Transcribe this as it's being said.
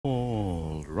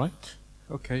Right.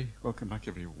 Okay. Welcome back,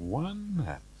 everyone.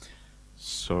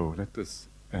 So let us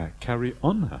carry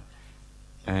on.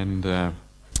 And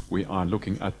we are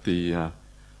looking at the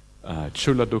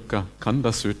Chula Dukkha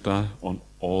Kanda Sutta on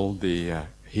all the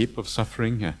heap of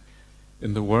suffering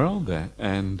in the world.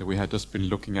 And we had just been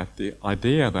looking at the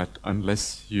idea that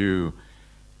unless you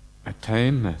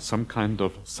attain some kind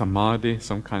of samadhi,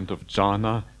 some kind of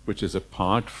jhana, which is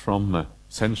apart from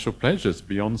sensual pleasures,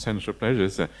 beyond sensual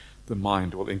pleasures, the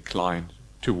mind will incline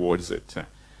towards it.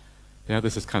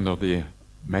 This is kind of the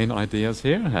main ideas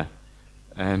here.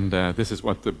 And this is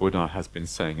what the Buddha has been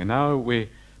saying. And now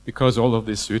because all of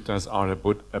these suttas are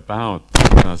about the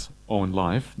Buddha's own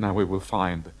life, now we will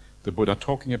find the Buddha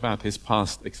talking about his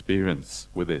past experience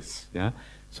with this.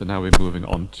 So now we're moving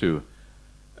on to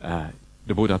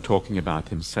the Buddha talking about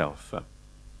himself.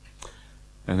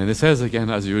 And then it says again,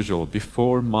 as usual,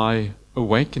 before my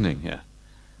awakening,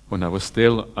 when I was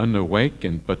still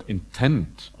unawakened but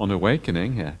intent on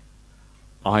awakening,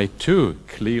 I too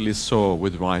clearly saw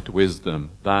with right wisdom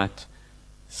that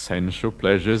sensual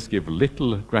pleasures give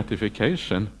little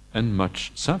gratification and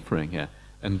much suffering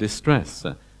and distress,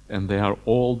 and they are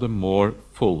all the more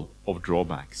full of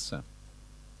drawbacks.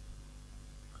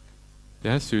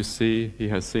 Yes, you see, he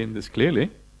has seen this clearly.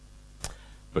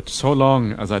 But so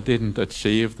long as I didn't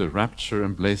achieve the rapture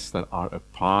and bliss that are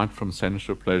apart from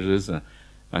sensual pleasures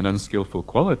and unskillful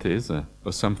qualities,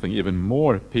 or something even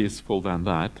more peaceful than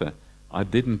that, I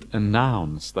didn't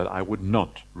announce that I would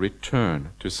not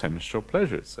return to sensual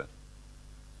pleasures.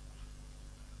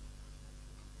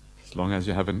 As long as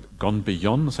you haven't gone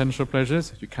beyond sensual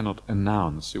pleasures, you cannot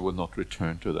announce you will not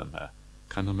return to them.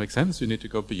 Kind of makes sense. You need to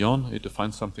go beyond, you need to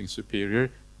find something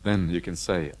superior, then you can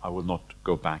say, I will not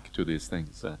go back to these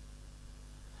things.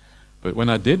 But when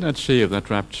I did achieve that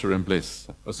rapture and bliss,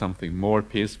 or something more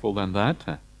peaceful than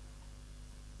that,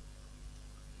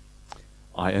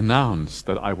 I announced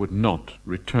that I would not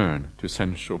return to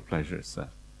sensual pleasures.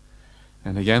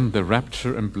 And again, the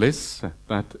rapture and bliss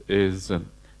that is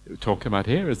talking about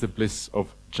here is the bliss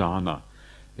of jhana.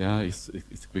 It's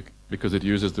because it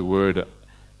uses the word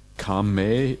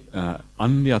kame,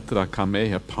 anyatra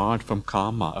kame, apart from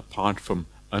karma, apart from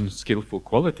unskillful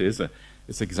qualities.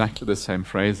 It's exactly the same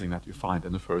phrasing that you find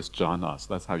in the first jhana.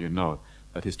 So that's how you know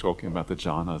that he's talking about the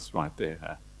jhanas right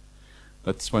there.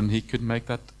 That's when he could make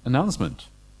that announcement.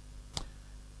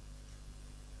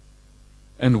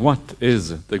 And what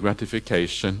is the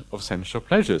gratification of sensual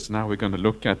pleasures? Now we're going to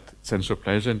look at sensual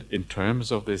pleasure in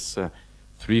terms of this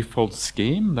threefold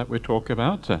scheme that we talk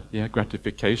about.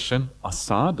 Gratification,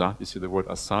 asada. You see the word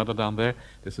asada down there?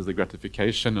 This is the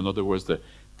gratification, in other words, the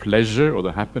pleasure or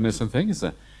the happiness and things.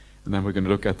 And then we're going to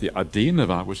look at the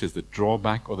adinava, which is the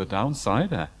drawback or the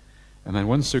downside. And then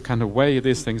once you kind of weigh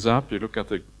these things up, you look at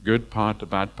the good part, the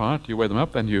bad part, you weigh them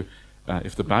up, and you,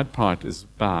 if the bad part is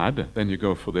bad, then you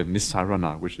go for the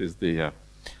nisarana, which is the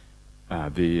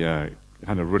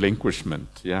kind of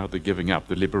relinquishment, the giving up,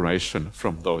 the liberation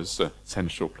from those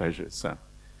sensual pleasures. So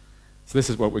this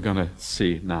is what we're going to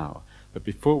see now. But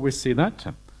before we see that,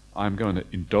 I'm going to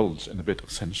indulge in a bit of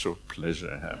sensual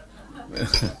pleasure.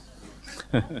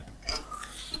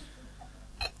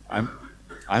 I'm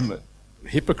a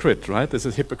hypocrite, right? This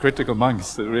is hypocritical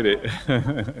monks, really.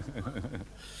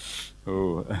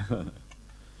 Oh.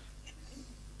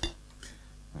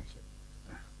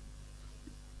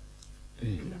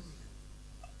 Yeah.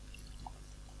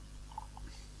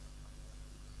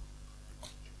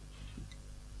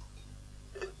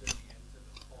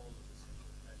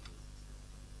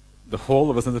 The whole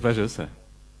of us in the pleasures.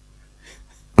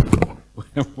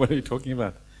 What are you talking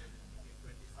about?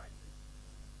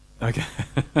 Okay.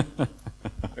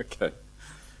 Okay.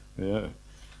 Yeah.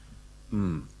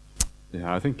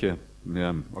 Yeah, I think.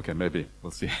 Okay, maybe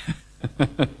we'll see.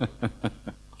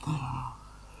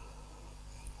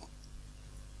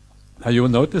 Now you will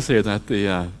notice here that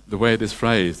the way it is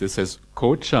phrased, it says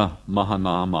kocha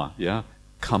mahanama.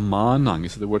 Kamanang. You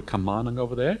see the word kamanang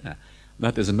over there?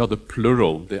 That is another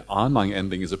plural. The anang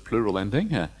ending is a plural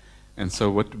ending. And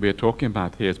so what we're talking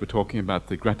about here is we're talking about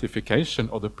the gratification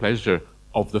or the pleasure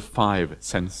of the five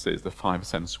senses, the five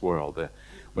sense world.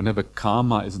 Whenever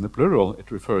karma is in the plural, it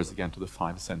refers again to the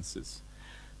five senses.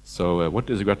 So what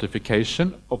is the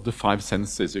gratification of the five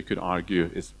senses, you could argue,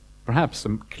 is perhaps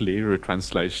some clearer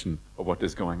translation of what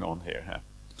is going on here.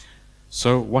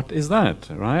 So what is that,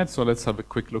 right? So let's have a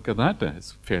quick look at that.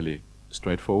 It's fairly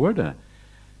straightforward.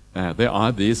 There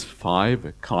are these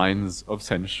five kinds of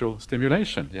sensual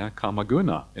stimulation, kama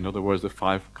guna. In other words, the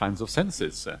five kinds of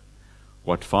senses.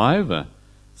 What five?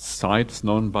 Sights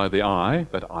known by the eye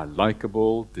that are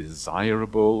likable,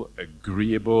 desirable,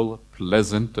 agreeable,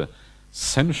 pleasant,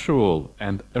 sensual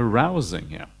and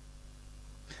arousing. Yeah.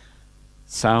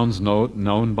 Sounds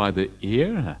known by the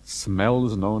ear,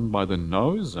 smells known by the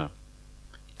nose,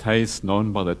 taste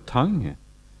known by the tongue,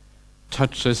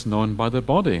 touches known by the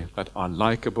body that are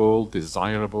likable,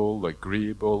 desirable,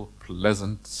 agreeable,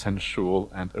 pleasant,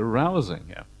 sensual, and arousing.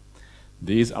 Yeah.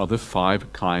 These are the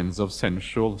 5 kinds of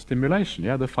sensual stimulation.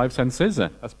 Yeah, the 5 senses.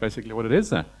 That's basically what it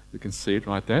is. You can see it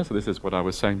right there. So this is what I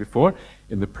was saying before.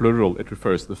 In the plural, it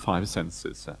refers to the 5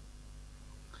 senses.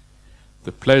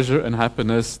 The pleasure and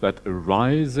happiness that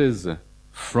arises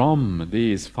from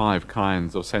these 5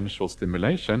 kinds of sensual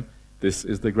stimulation, this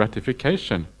is the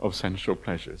gratification of sensual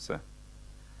pleasures.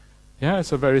 Yeah,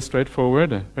 it's a very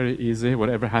straightforward, very easy.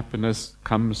 Whatever happiness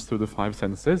comes through the 5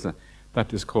 senses,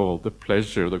 that is called the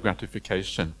pleasure, the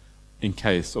gratification, in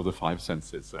case of the 5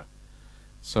 senses.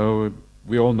 So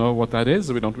we all know what that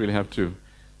is. We don't really have to,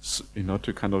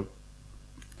 to kind of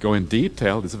go in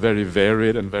detail. It's a very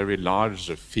varied and very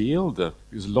large field.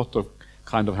 There's a lot of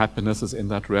kind of happinesses in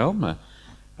that realm.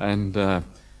 And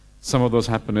some of those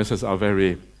happinesses are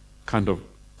very kind of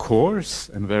coarse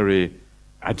and very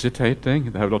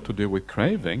agitating. They have a lot to do with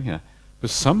craving. But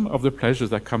some of the pleasures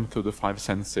that come through the 5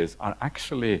 senses are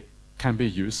actually can be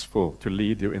useful to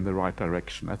lead you in the right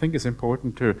direction. I think it's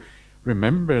important to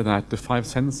remember that the 5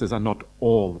 senses are not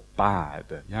all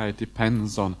bad. Yeah, it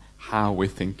depends on how we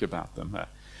think about them.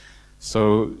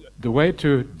 So the way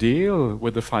to deal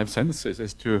with the 5 senses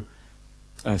is to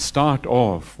start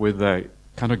off with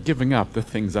kind of giving up the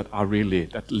things that are really,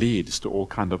 that leads to all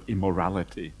kind of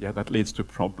immorality. Yeah, that leads to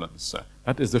problems.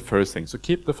 That is the first thing. So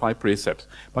keep the 5 precepts.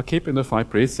 By keeping the 5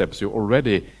 precepts, you're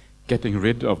already getting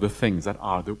rid of the things that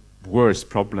are the worst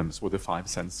problems with the 5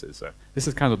 senses. This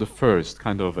is kind of the first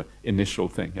kind of initial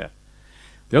thing here.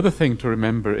 The other thing to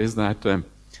remember is that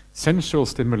sensual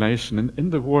stimulation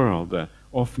in the world,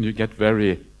 often you get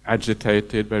very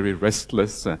agitated, very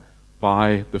restless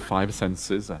by the 5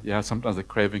 senses. Yeah, sometimes the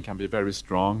craving can be very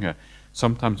strong.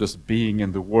 Sometimes just being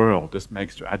in the world just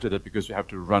makes you agitated because you have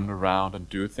to run around and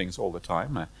do things all the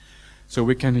time. So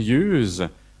we can use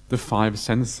the 5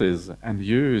 senses and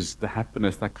use the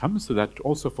happiness that comes to that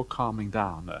also for calming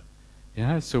down.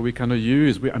 Yeah, so we kind of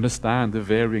we understand the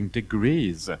varying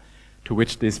degrees to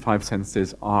which these 5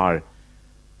 senses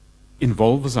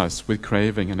involves us with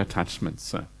craving and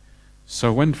attachments.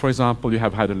 So when, for example, you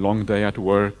have had a long day at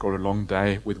work or a long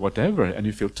day with whatever, and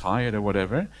you feel tired or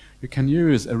whatever, you can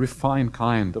use a refined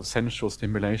kind of sensual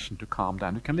stimulation to calm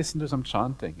down. You can listen to some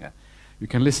chanting. You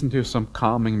can listen to some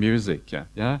calming music.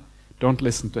 Yeah. Don't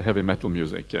listen to heavy metal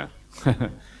music. Yeah.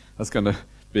 That's going to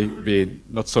be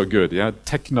not so good. Yeah.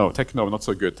 Techno not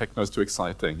so good. Techno is too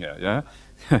exciting. Yeah.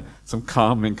 Some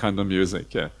calming kind of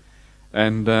music. Yeah.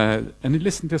 And you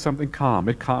listen to something calm.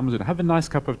 It calms you. Have a nice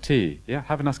cup of tea. Yeah.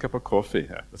 Have a nice cup of coffee.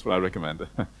 Yeah. That's what I recommend.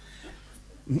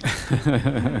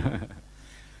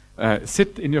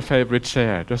 Sit in your favorite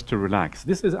chair just to relax.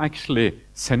 This is actually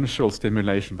sensual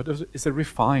stimulation, but it's a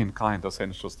refined kind of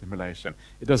sensual stimulation.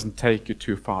 It doesn't take you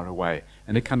too far away,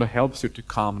 and it kind of helps you to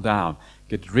calm down,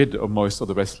 get rid of most of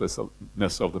the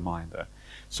restlessness of the mind.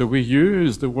 So we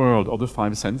use the world of the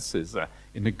 5 senses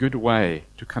in a good way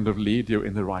to kind of lead you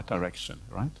in the right direction,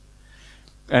 right?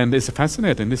 And it's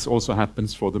fascinating. This also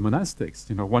happens for the monastics.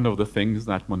 One of the things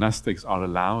that monastics are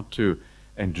allowed to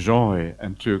enjoy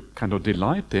and to kind of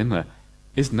delight in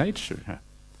is nature.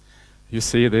 You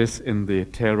see this in the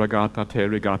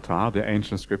Theragata, the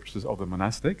ancient scriptures of the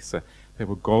monastics. They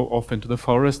would go off into the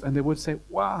forest and they would say,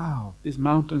 wow, these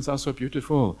mountains are so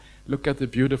beautiful. Look at the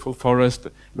beautiful forest.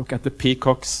 Look at the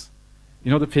peacocks.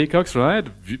 You know the peacocks, right?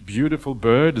 Beautiful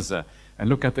birds. And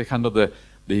look at the kind of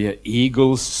the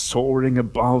eagles soaring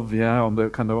above, on the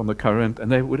kind of on the current.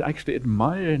 And they would actually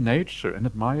admire nature and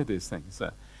admire these things.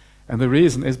 And the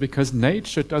reason is because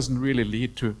nature doesn't really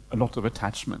lead to a lot of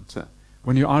attachment.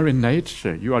 When you are in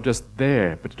nature, you are just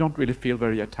there, but you don't really feel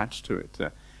very attached to it.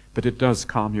 But it does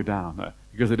calm you down,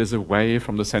 because it is away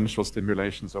from the sensual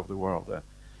stimulations of the world.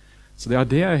 So the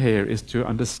idea here is to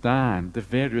understand the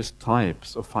various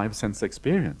types of 5 sense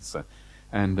experience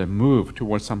and move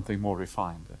towards something more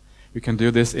refined. You can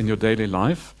do this in your daily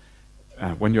life.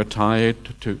 When you're tired,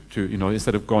 to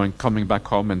instead of coming back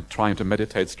home and trying to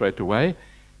meditate straight away,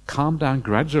 calm down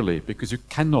gradually, because you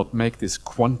cannot make these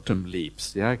quantum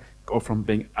leaps. Go from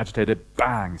being agitated,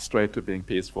 bang, straight to being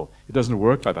peaceful. It doesn't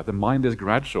work like that. The mind is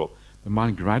gradual. The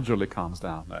mind gradually calms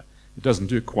down. It doesn't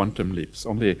do quantum leaps.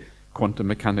 Only quantum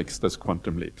mechanics does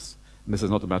quantum leaps. And this is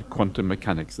not about quantum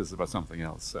mechanics. This is about something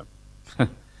else.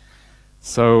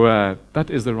 So that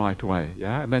is the right way.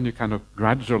 And then you kind of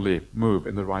gradually move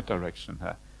in the right direction.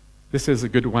 This is a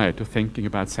good way to thinking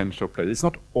about sensual pleasure. It's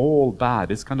not all bad.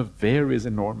 It kind of varies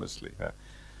enormously.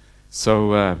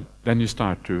 So then you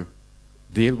start to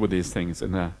deal with these things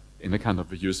in a kind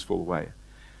of a useful way.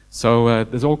 So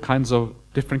there's all kinds of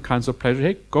different kinds of pleasure.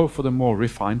 Hey, go for the more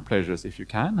refined pleasures if you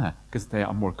can, because they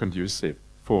are more conducive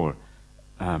for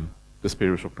the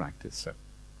spiritual practice.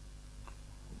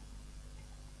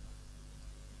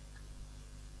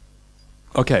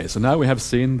 Okay, so now we have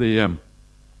seen the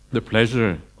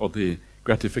pleasure or the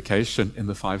gratification in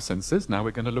the five senses. Now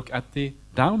we're going to look at the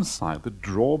downside, the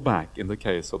drawback in the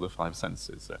case of the five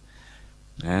senses.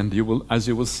 And you will, as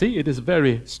you will see, it is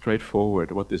very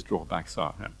straightforward what these drawbacks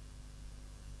are.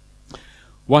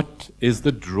 What is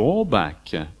the drawback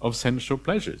of sensual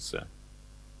pleasures,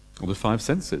 of the five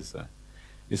senses?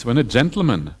 Is when a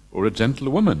gentleman or a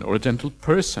gentlewoman or a gentle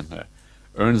person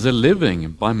earns a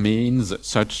living by means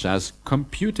such as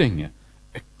computing,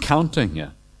 accounting,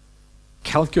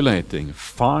 calculating,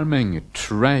 farming,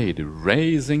 trade,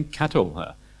 raising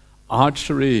cattle,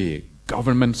 archery,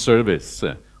 government service,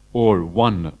 or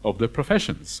one of the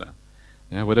professions.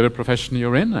 Whatever profession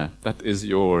you're in, that is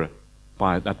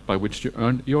by which you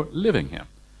earn your living here.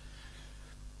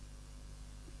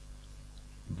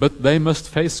 But they must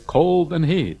face cold and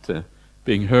heat,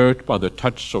 being hurt by the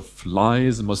touch of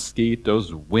flies,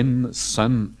 mosquitoes, wind,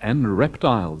 sun, and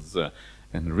reptiles,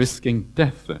 and risking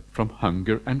death from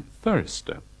hunger and thirst.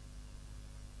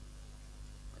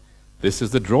 This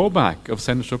is the drawback of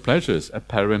sensual pleasures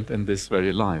apparent in this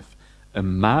very life, a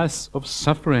mass of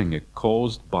suffering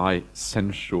caused by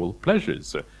sensual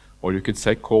pleasures, or you could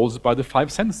say caused by the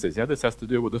five senses. Yeah, this has to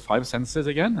do with the five senses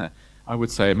again. I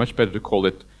would say much better to call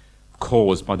it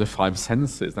caused by the five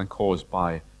senses than caused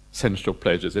by sensual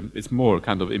pleasures. It's more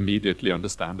kind of immediately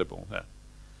understandable.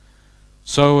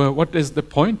 So what is the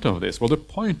point of this? Well, the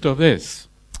point of this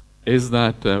is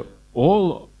that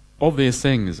all of these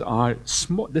things are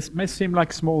small. This may seem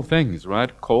like small things,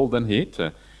 right? Cold and heat.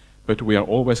 But we are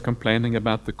always complaining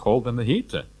about the cold and the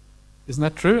heat. Isn't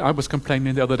that true? I was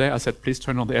complaining the other day. I said, please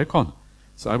turn on the aircon.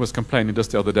 So I was complaining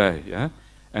just the other day, yeah?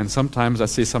 And sometimes I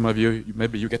see some of you,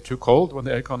 maybe you get too cold when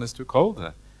the aircon is too cold.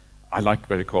 I like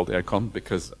very cold aircon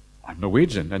because I'm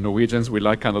Norwegian, and Norwegians, we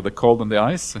like kind of the cold and the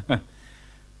ice.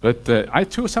 But I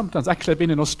too sometimes, actually I've been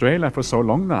in Australia for so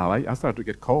long now, I start to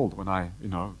get cold when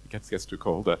it gets too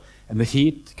cold. And the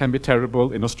heat can be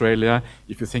terrible in Australia.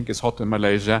 If you think it's hot in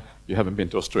Malaysia, you haven't been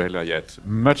to Australia yet.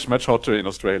 Much, much hotter in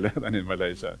Australia than in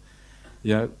Malaysia.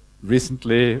 Yeah,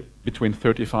 recently between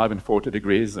 35 and 40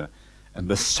 degrees, and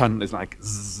the sun is like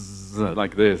zzz,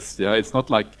 like this. Yeah, it's not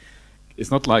like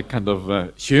kind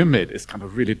of humid. It's kind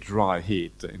of really dry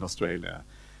heat in Australia.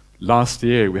 Last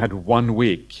year we had 1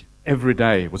 week. Every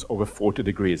day was over 40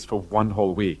 degrees for one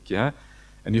whole week, yeah?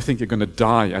 And you think you're going to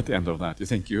die at the end of that. You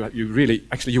think you really,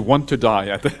 actually you want to die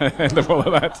at the end of all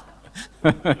of that.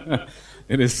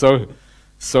 It is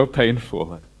so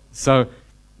painful. So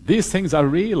these things are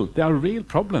real. They are real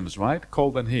problems, right?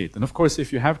 Cold and heat. And of course,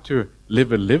 if you have to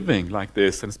live a living like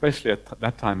this, and especially at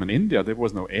that time in India, there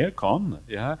was no aircon,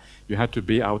 yeah? You had to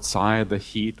be outside, the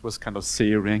heat was kind of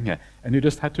searing, and you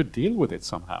just had to deal with it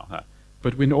somehow.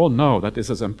 But we all know that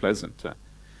this is unpleasant.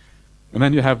 And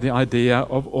then you have the idea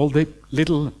of all the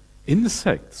little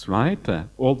insects, right?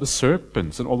 All the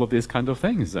serpents and all of these kind of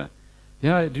things.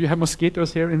 Yeah, do you have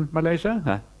mosquitoes here in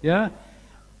Malaysia? Yeah?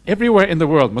 Everywhere in the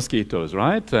world, mosquitoes,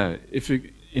 right?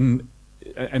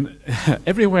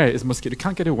 Everywhere is mosquito. You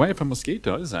can't get away from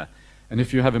mosquitoes. And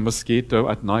if you have a mosquito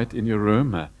at night in your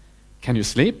room, can you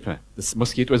sleep? This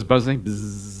mosquito is buzzing.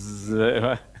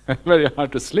 Bzzz, very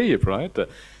hard to sleep, right?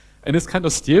 And it's kind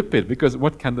of stupid, because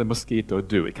what can the mosquito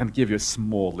do? It can give you a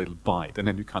small little bite, and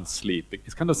then you can't sleep.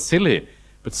 It's kind of silly,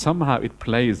 but somehow it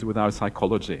plays with our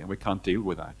psychology, and we can't deal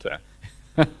with that.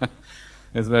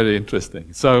 It's very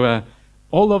interesting. So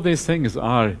all of these things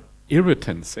are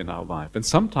irritants in our life, and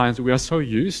sometimes we are so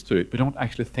used to it, we don't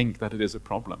actually think that it is a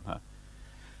problem.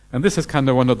 And this is kind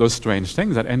of one of those strange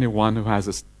things, that anyone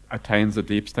who attains a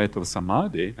deep state of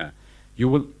samadhi, you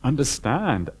will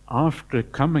understand after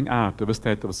coming out of a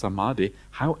state of samadhi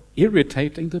how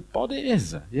irritating the body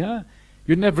is. Yeah,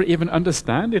 you never even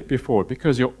understand it before,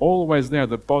 because you're always there.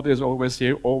 The body is always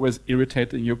here, always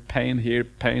irritating you, pain here,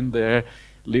 pain there,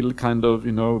 little kind of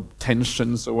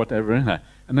tensions or whatever.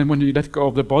 And then when you let go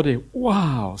of the body,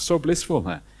 wow, so blissful.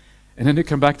 And then you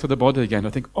come back to the body again.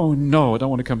 I think, oh no, I don't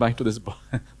want to come back to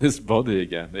this body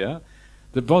again. Yeah.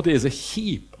 The body is a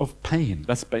heap of pain.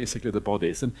 That's basically the body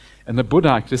is. And the Buddha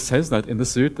actually says that in the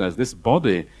suttas. This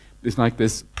body is like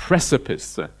this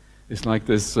precipice. It's like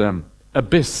this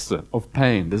abyss of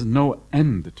pain. There's no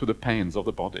end to the pains of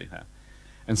the body.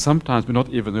 And sometimes we're not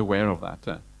even aware of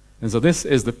that. And so this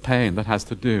is the pain that has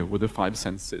to do with the five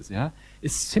senses. Yeah,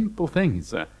 it's simple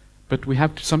things,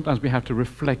 but sometimes we have to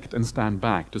reflect and stand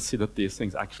back to see that these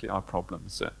things actually are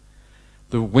problems.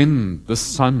 The wind, the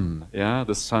sun,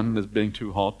 the sun is being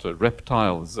too hot,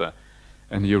 reptiles,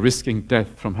 and you're risking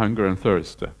death from hunger and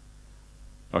thirst.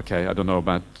 Okay, I don't know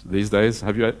about these days.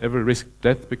 Have you ever risked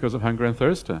death because of hunger and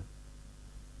thirst?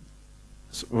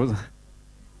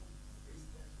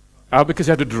 Because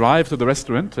you had to drive to the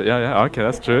restaurant. Yeah. Okay,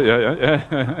 that's true.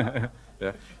 Yeah.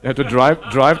 Yeah. You had to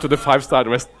drive to the five-star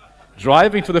restaurant.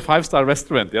 Driving to the five-star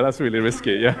restaurant. Yeah, that's really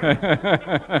risky.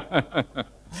 Yeah.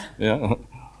 Yeah.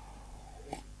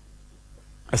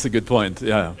 That's a good point.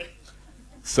 Yeah.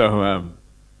 So,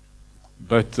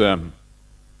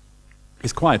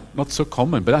 it's quite not so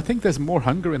common. But I think there's more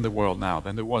hunger in the world now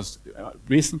than there was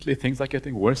recently. Things are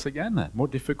getting worse again. More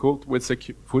difficult with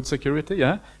food security.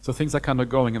 Yeah. So things are kind of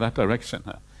going in that direction.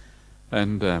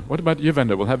 And what about you,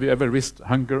 Venerable? Have you ever risked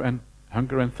hunger and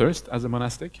thirst as a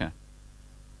monastic?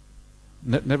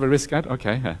 Never risk that?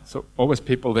 Okay. So always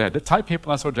people there. The Thai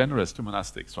people are so generous to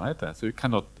monastics, right? So you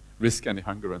cannot risk any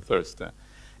hunger and thirst.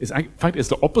 In fact, it's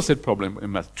the opposite problem.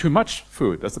 Too much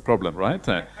food, that's the problem,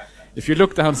 right? If you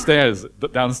look downstairs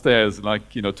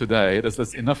like today,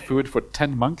 there's enough food for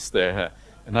 10 monks there.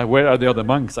 And where are the other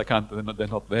monks? They're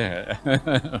not there.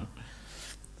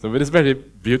 So it is very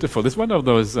beautiful. It's one of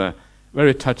those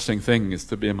very touching things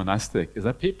to be a monastic, is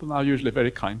that people are usually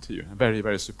very kind to you, and very,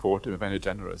 very supportive, and very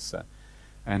generous.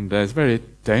 And it's very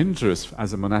dangerous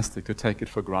as a monastic to take it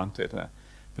for granted.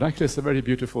 But actually it's a very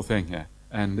beautiful thing.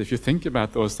 And if you think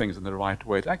about those things in the right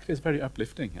way, it actually is very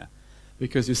uplifting.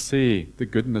 Because you see the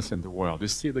goodness in the world. You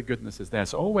see the goodness is there.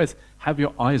 So always have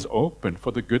your eyes open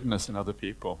for the goodness in other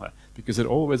people. Because it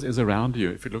always is around you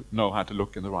if you know how to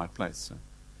look in the right place.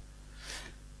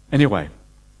 Anyway,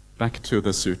 back to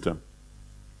the sutta.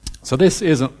 So this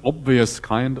is an obvious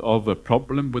kind of a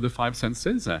problem with the five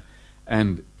senses.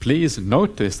 And please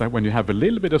notice that when you have a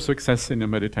little bit of success in your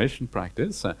meditation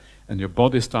practice and your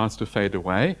body starts to fade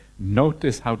away,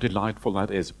 notice how delightful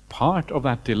that is. Part of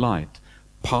that delight,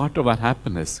 part of that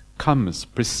happiness comes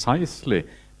precisely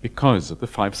because the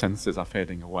five senses are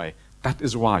fading away. That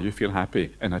is why you feel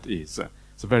happy and at ease.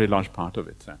 It's a very large part of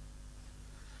it.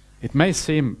 It may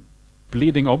seem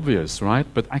bleeding obvious, right?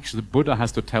 But actually the Buddha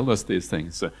has to tell us these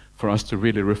things for us to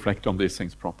really reflect on these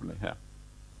things properly here.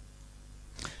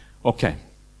 Okay.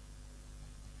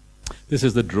 This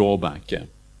is the drawback.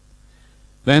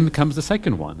 Then comes the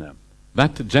second one.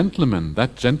 That gentleman,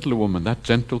 that gentlewoman, that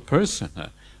gentle person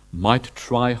might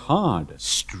try hard,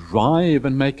 strive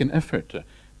and make an effort,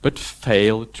 but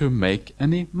fail to make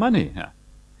any money.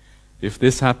 If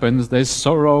this happens, they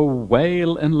sorrow,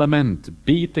 wail and lament,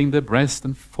 beating the breast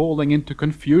and falling into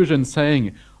confusion,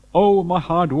 saying, "Oh, my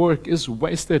hard work is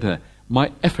wasted,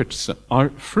 my efforts are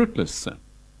fruitless."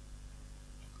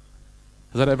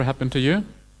 Has that ever happened to you?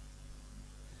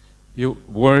 You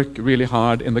work really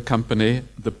hard in the company,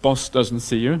 the boss doesn't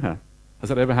see you. Has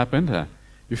that ever happened?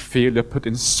 You feel you put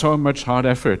in so much hard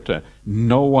effort,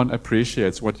 no one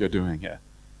appreciates what you're doing.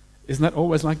 Isn't that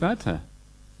always like that?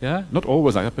 Yeah, not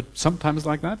always like that, but sometimes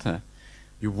like that.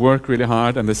 You work really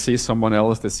hard and they see someone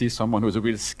else, they see someone who's a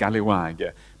real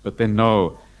scallywag, but they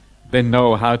know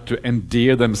how to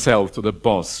endear themselves to the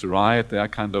boss, right? They are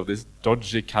kind of this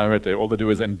dodgy character. All they do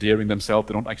is endearing themselves.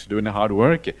 They don't actually do any hard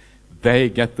work. They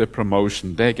get the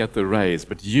promotion, they get the raise,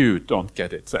 but you don't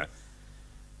get it.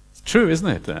 It's true,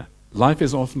 isn't it? Life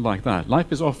is often like that.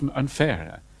 Life is often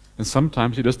unfair. And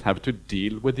sometimes you just have to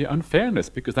deal with the unfairness,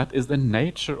 because that is the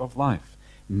nature of life.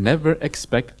 Never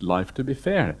expect life to be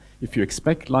fair. If you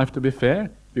expect life to be fair,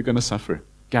 you're going to suffer,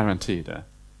 guaranteed.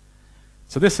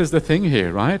 So this is the thing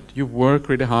here, right? You work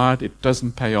really hard, it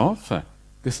doesn't pay off.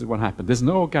 This is what happened. There's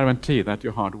no guarantee that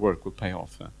your hard work will pay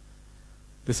off.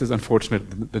 This is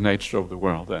unfortunately the nature of the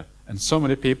world. And so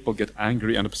many people get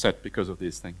angry and upset because of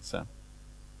these things.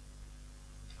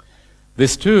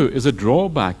 This too is a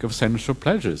drawback of sensual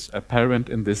pleasures, apparent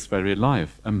in this very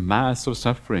life, a mass of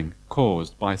suffering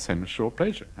caused by sensual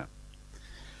pleasure.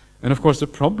 And of course the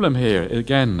problem here,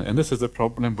 again, and this is the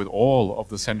problem with all of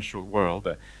the sensual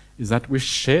world, is that we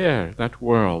share that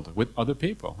world with other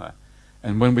people.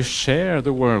 And when we share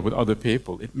the world with other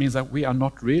people, it means that we are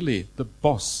not really the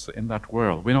boss in that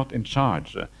world. We're not in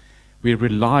charge. We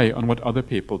rely on what other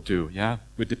people do. Yeah,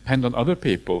 we depend on other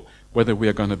people whether we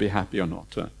are going to be happy or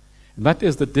not. And that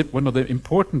is one of the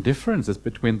important differences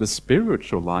between the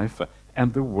spiritual life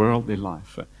and the worldly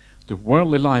life. The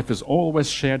worldly life is always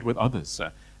shared with others,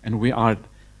 and we are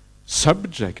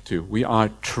subject to, we are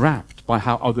trapped by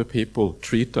how other people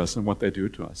treat us and what they do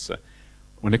to us.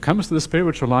 When it comes to the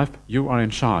spiritual life, you are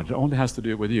in charge. It only has to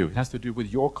do with you. It has to do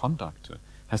with your conduct. It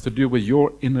has to do with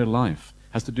your inner life.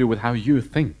 It has to do with how you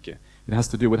think. It has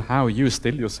to do with how you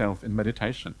still yourself in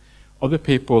meditation. Other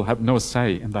people have no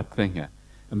say in that thing.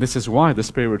 And this is why the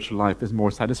spiritual life is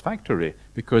more satisfactory,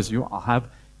 because you have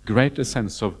greater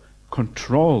sense of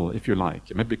control, if you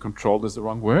like. Maybe control is the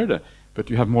wrong word, but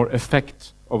you have more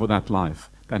effect over that life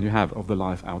than you have of the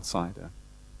life outside.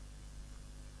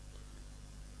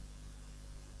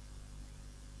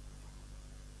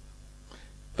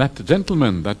 That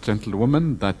gentleman, that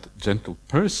gentlewoman, that gentle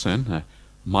person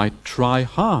might try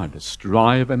hard,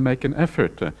 strive and make an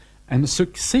effort, and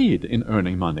succeed in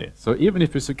earning money. So even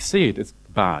if you succeed, it's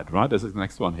bad, right? This is the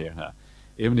next one here.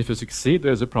 Even if you succeed,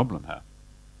 there's a problem here.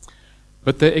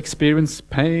 But they experience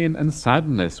pain and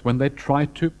sadness when they try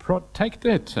to protect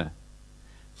it,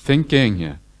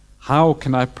 thinking, how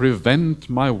can I prevent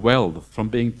my wealth from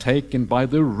being taken by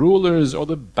the rulers or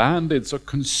the bandits, or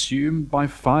consumed by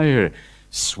fire,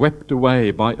 swept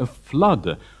away by a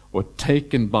flood, or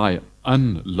taken by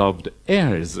unloved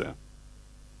heirs?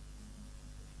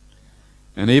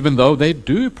 And even though they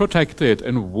do protect it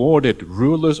and ward it,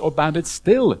 rulers or bandits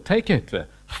still take it.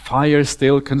 Fire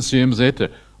still consumes it,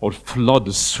 or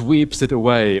flood sweeps it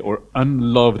away, or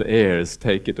unloved heirs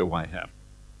take it away.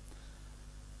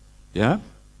 Yeah?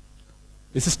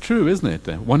 This is true, isn't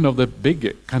it? One of the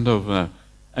big kind of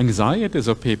anxieties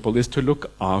of people is to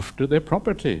look after their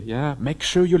property. Yeah, make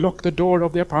sure you lock the door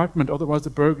of the apartment, otherwise the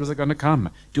burglars are going to come.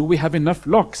 Do we have enough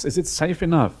locks? Is it safe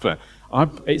enough?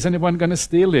 Is anyone going to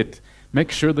steal it?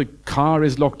 Make sure the car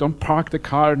is locked. Don't park the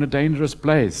car in a dangerous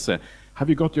place. Have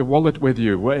you got your wallet with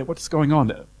you? What's going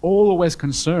on? Always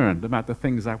concerned about the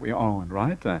things that we own,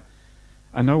 right?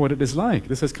 I know what it is like.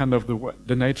 This is kind of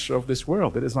the nature of this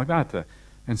world. It is like that.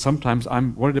 And sometimes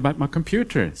I'm worried about my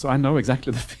computer, so I know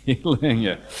exactly the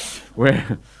feeling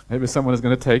where maybe someone is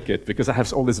going to take it, because I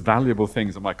have all these valuable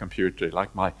things on my computer,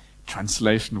 like my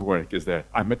translation work is there.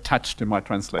 I'm attached to my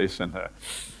translation.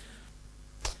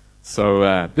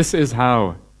 So this is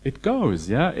how it goes,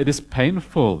 yeah? It is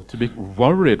painful to be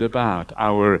worried about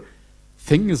our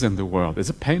things in the world.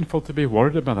 It's painful to be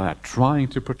worried about that, trying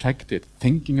to protect it,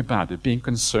 thinking about it, being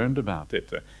concerned about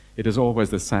it. It is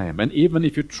always the same. And even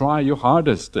if you try your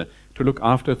hardest to look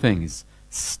after things,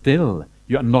 still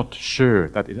you are not sure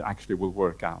that it actually will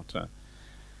work out.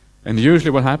 And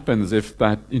usually what happens if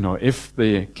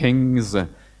the kings or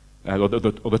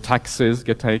the taxes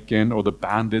get taken, or the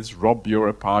bandits rob your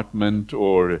apartment,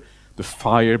 or the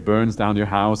fire burns down your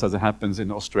house, as it happens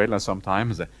in Australia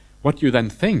sometimes, what you then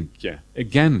think,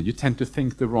 again, you tend to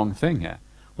think the wrong thing.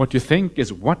 What you think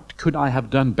is, what could I have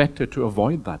done better to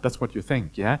avoid that? That's what you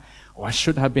think, yeah? Oh, I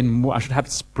should have a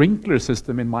sprinkler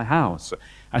system in my house.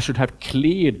 I should have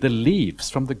cleared the leaves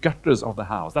from the gutters of the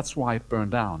house. That's why it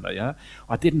burned down, yeah?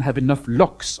 I didn't have enough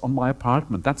locks on my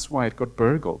apartment. That's why it got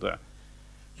burgled.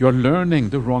 You're learning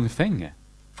the wrong thing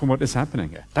from what is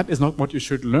happening. That is not what you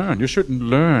should learn. You shouldn't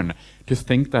learn to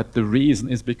think that the reason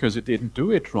is because you didn't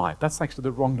do it right. That's actually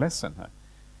the wrong lesson.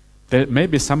 There may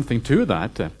be something to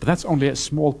that, but that's only a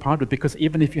small part of it, because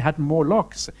even if you had more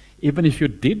locks, even if you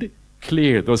did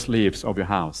clear those leaves of your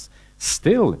house,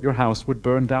 still your house would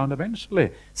burn down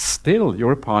eventually. Still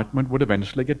your apartment would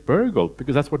eventually get burgled,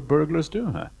 because that's what burglars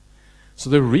do. So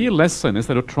the real lesson,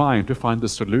 instead of trying to find the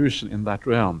solution in that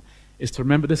realm, is to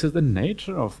remember this is the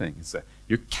nature of things.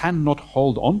 You cannot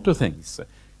hold on to things.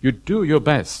 You do your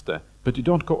best, but you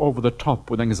don't go over the top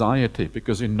with anxiety,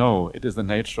 because you know it is the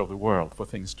nature of the world for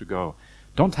things to go.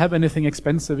 Don't have anything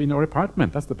expensive in your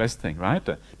apartment. That's the best thing, right?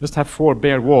 Just have 4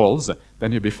 bare walls,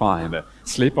 then you'll be fine.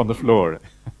 Sleep on the floor.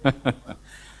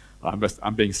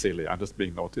 I'm being silly. I'm just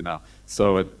being naughty now.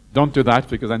 So don't do that,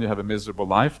 because then you have a miserable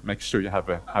life. Make sure you have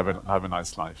a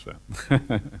nice life.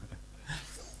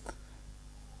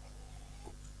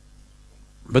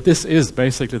 But this is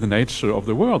basically the nature of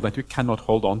the world, that you cannot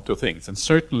hold on to things. And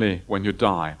certainly when you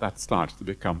die, that starts to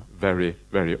become very,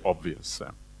 very obvious.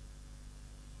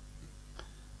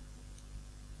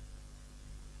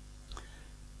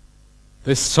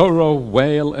 They sorrow,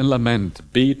 wail, and lament,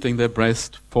 beating their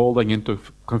breast, falling into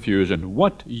confusion.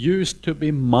 What used to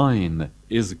be mine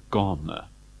is gone.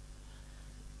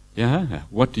 Yeah,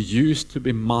 what used to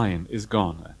be mine is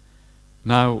gone.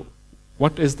 Now,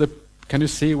 can you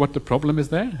see what the problem is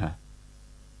there?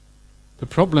 The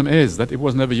problem is that it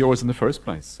was never yours in the first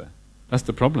place. That's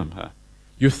the problem.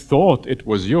 You thought it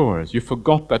was yours. You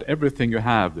forgot that everything you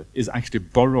have is actually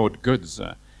borrowed goods.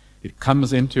 It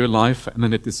comes into your life and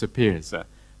then it disappears.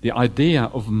 The idea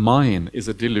of mine is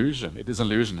a delusion. It is an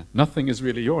illusion. Nothing is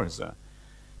really yours.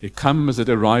 It comes, it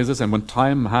arises, and when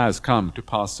time has come to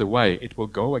pass away, it will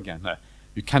go again.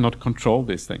 You cannot control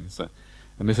these things.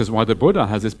 And this is why the Buddha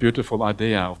has this beautiful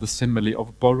idea of the simile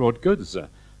of borrowed goods.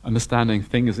 Understanding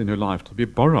things in your life to be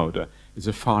borrowed is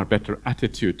a far better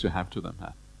attitude to have to them.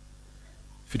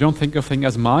 If you don't think of things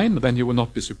as mine, then you will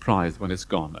not be surprised when it's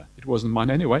gone. It wasn't mine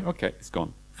anyway, okay, it's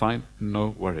gone. Fine,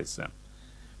 no worries.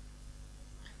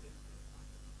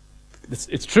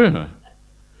 It's true.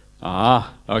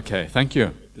 Ah, okay, thank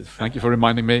you. Thank you for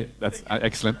reminding me. That's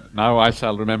excellent. Now I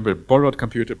shall remember borrowed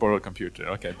computer, borrowed computer.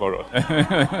 Okay, borrowed.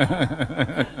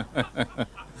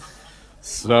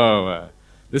 So,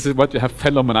 this is what you have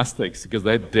fellow monastics, because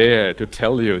they dare to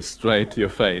tell you straight to your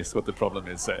face what the problem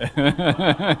is.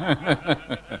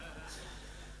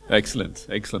 Excellent,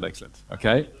 excellent, excellent.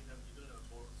 Okay.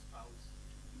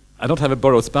 I don't have a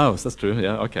borrowed spouse, that's true,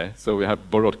 yeah, okay. So we have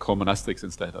borrowed co-monastics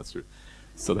instead, that's true.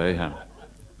 So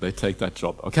they take that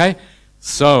job, okay?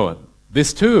 So,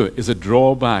 this too is a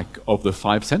drawback of the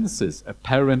five senses,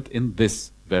 apparent in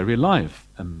this very life,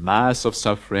 a mass of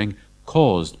suffering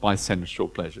caused by sensual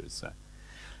pleasures.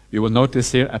 You will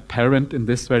notice here, apparent in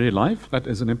this very life, that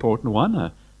is an important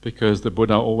one, because the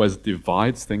Buddha always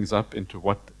divides things up into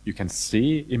what you can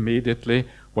see immediately,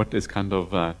 what is kind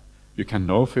of, you can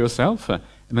know for yourself, and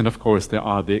then of course there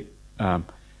are the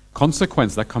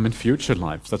consequences that come in future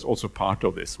lives. That's also part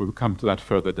of this. We'll come to that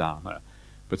further down.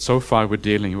 But so far we're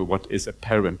dealing with what is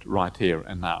apparent right here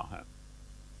and now.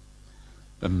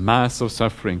 The mass of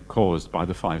suffering caused by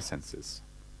the five senses.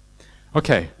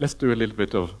 Okay, let's do a little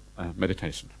bit of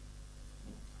meditation.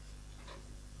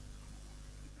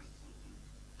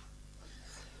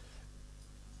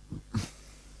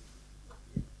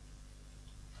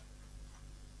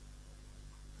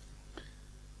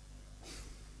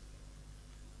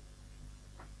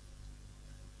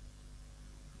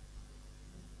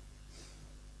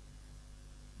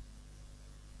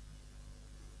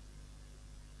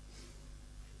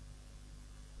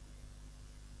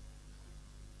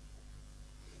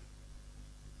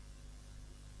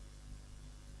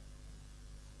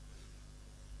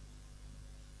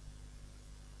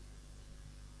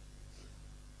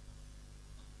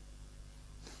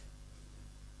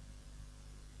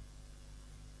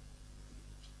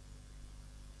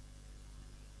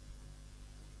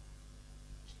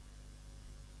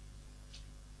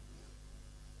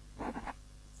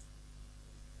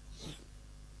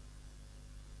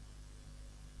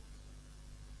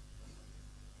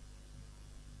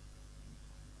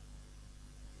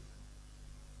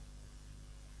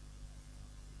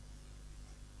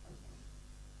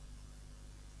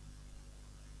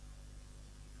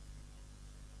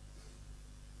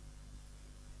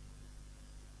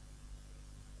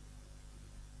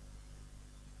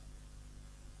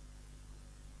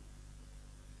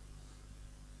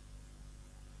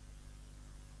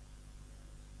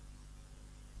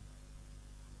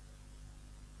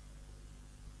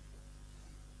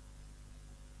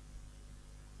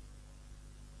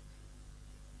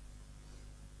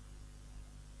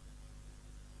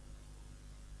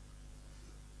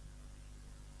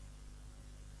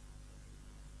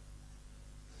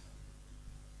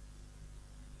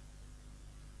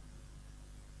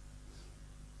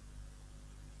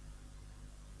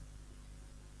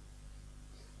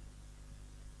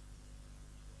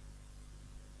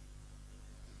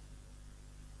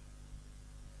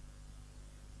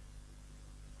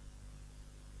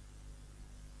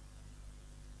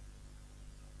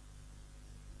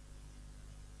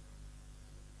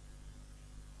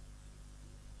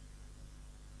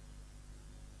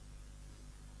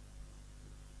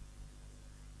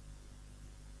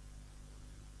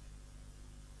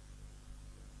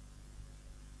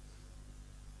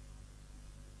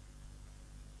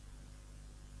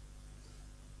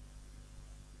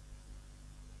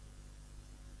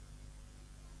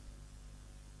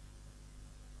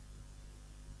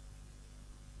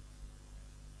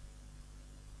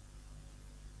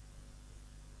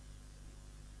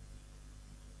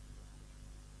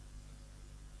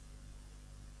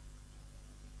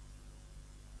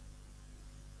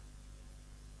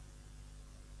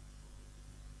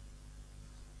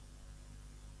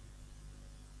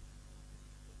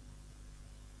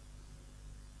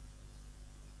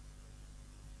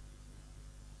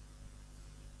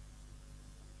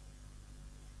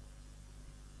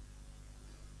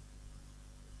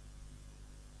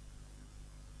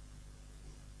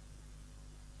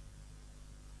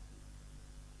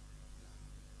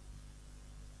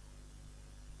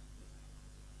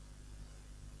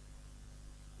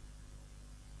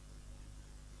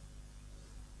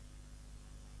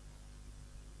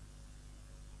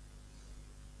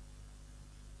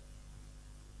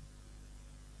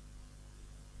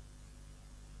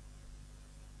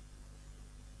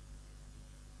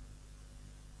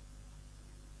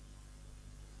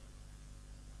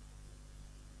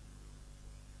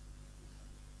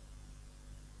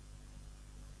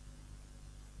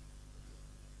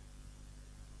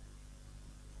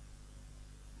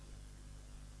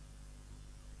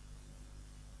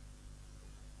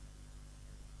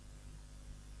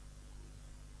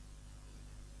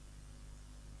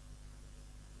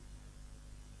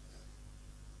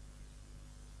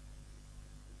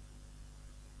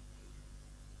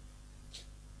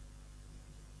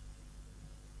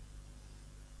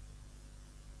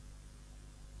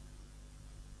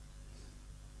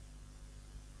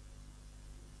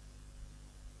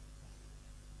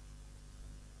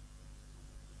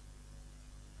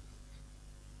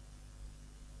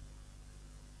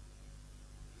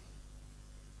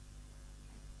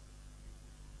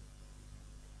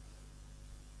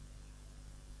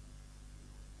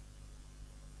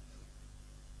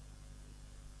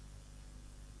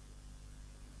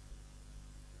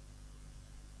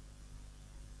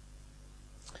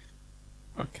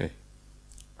 Okay.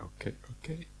 Okay,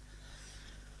 okay.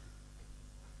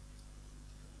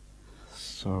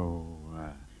 So,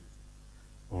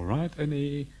 all right,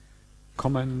 any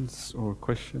comments or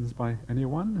questions by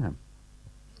anyone?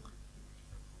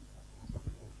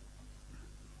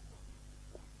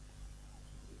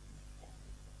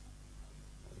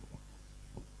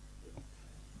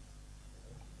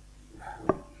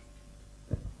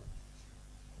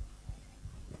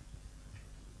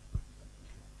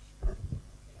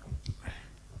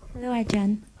 Hello,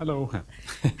 Ajahn. Hello.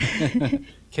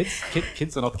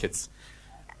 Kids or not kids?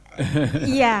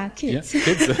 Yeah, kids. Yeah,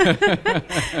 kids.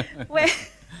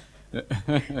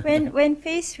 when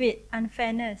faced with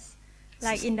unfairness,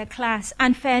 like in the class,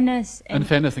 unfairness. And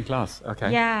Unfairness in class,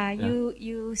 okay. yeah,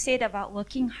 you said about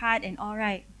working hard and all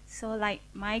right. So like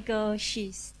my girl,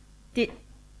 she did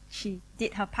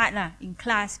her part in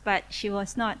class, but she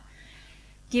was not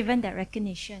given that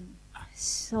recognition.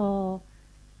 So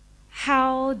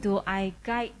how do I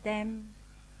guide them?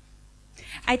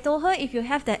 I told her if you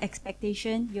have that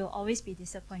expectation, you'll always be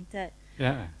disappointed.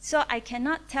 Yeah. So I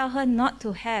cannot tell her not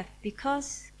to have,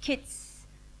 because kids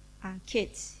are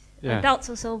kids. Yeah. Adults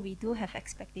also, we do have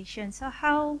expectations. So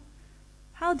how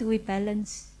do we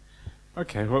balance?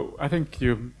 Okay, well, I think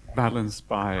you balance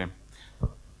by,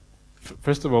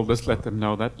 first of all, just let them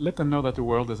know that the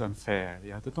world is unfair.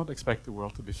 Yeah, do not expect the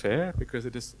world to be fair, because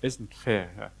it isn't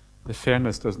fair. The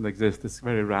fairness doesn't exist. It's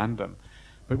very random.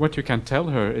 But what you can tell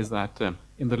her is that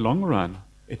in the long run,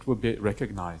 it will be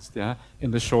recognized. Yeah,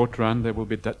 in the short run, there will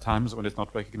be times when it's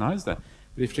not recognized. But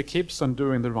if she keeps on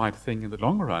doing the right thing in the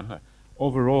long run,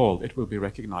 overall, it will be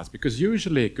recognized. Because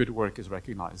usually, good work is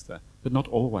recognized, but not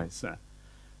always.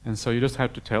 And so you just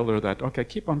have to tell her that, okay,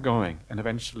 keep on going, and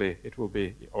eventually it will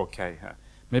be okay.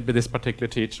 Maybe this particular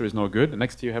teacher is no good, and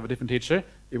next year you have a different teacher,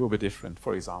 it will be different,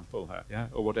 for example, yeah,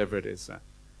 or whatever it is.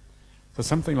 So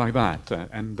something like that, yeah.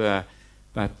 And the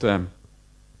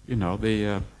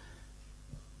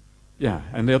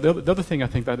other thing I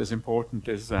think that is important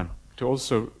is to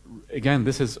also, again,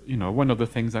 this is one of the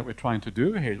things that we're trying to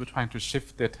do here. We're trying to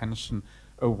shift the attention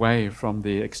away from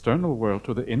the external world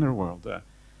to the inner world.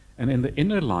 And in the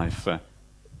inner life,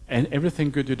 and everything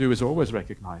good you do is always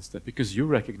recognized because you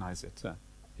recognize it.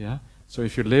 Yeah. So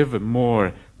if you live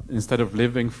more, instead of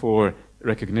living for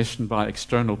recognition by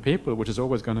external people, which is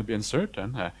always going to be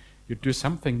uncertain, you do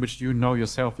something which you know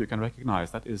yourself you can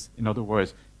recognize. That is, in other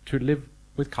words, to live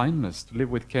with kindness, to live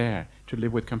with care, to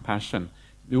live with compassion.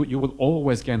 You will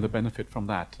always gain the benefit from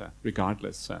that,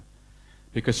 regardless.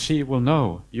 Because you will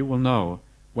know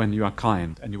when you are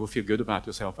kind, and you will feel good about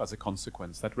yourself as a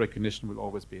consequence. That recognition will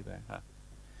always be there.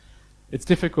 It's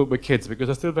difficult with kids because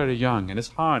they're still very young, and it's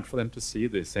hard for them to see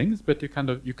these things, but you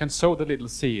can sow the little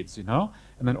seeds, and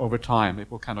then over time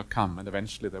it will kind of come, and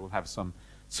eventually they will have some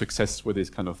success with these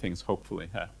kind of things, hopefully.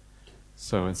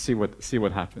 So, and see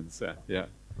what happens. Yeah.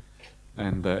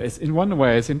 And it's, in one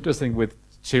way, it's interesting with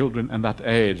children and that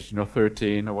age,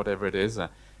 13 or whatever it is.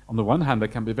 On the one hand, they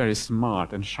can be very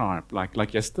smart and sharp.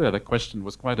 Like yesterday, the question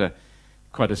was quite a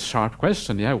sharp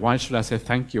question. Yeah, why should I say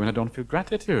thank you when I don't feel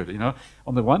gratitude?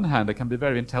 On the one hand, they can be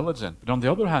very intelligent, but on the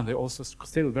other hand, they're also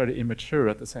still very immature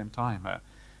at the same time.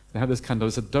 They have this kind of,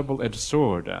 it's a double-edged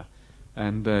sword.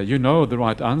 And you know the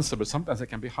right answer, but sometimes it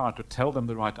can be hard to tell them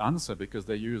the right answer because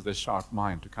they use their sharp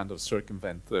mind to kind of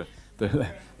circumvent the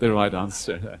right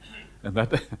answer. And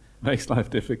that makes life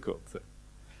difficult.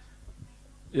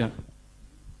 Yeah.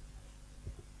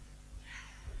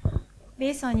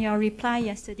 Based on your reply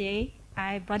yesterday,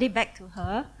 I brought it back to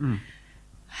her.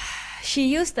 She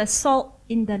used the salt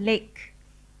in the lake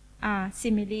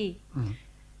simile.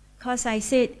 Because I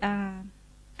said,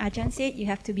 Ajahn said you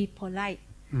have to be polite.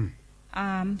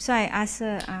 So I asked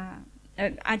her,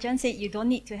 Ajahn said you don't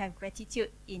need to have gratitude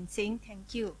in saying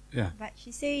thank you. Yeah. But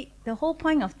she said the whole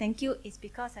point of thank you is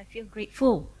because I feel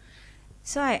grateful.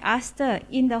 So I asked her,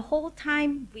 in the whole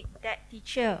time with that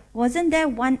teacher, wasn't there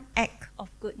one act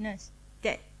of goodness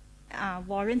that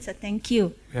warrants a thank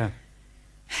you? Yeah.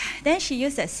 Then she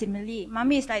used that simile.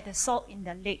 Mommy is like the salt in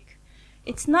the lake.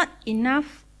 It's not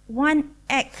enough one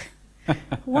act,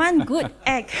 one good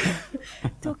act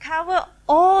to cover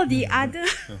all the other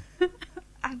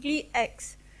ugly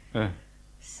acts.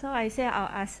 So I said I'll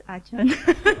ask Ajahn.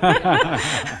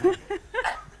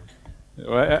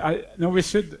 Well, no, we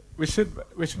should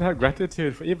have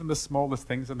gratitude for even the smallest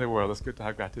things in the world. It's good to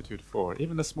have gratitude for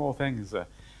even the small things. I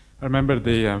remember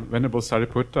the Venerable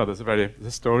Sariputta. There's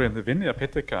a story in the Vinaya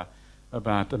Pitaka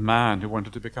about a man who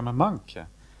wanted to become a monk,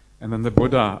 and then the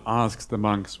Buddha asks the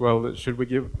monks, "Well, should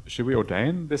we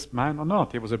ordain this man or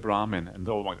not?" He was a Brahmin, and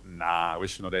they all went, "Nah, we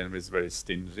should ordain him. He's very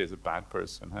stingy. He's a bad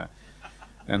person."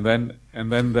 And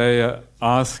then they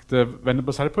asked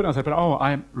Venerable Sariputta, said, "Oh,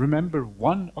 I remember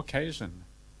one occasion.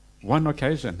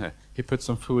 He put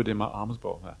some food in my alms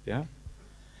bowl." Yeah.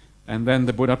 And then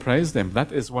the Buddha praised him.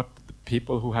 That is what the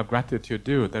people who have gratitude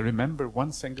do. They remember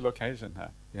one single occasion.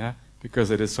 Yeah.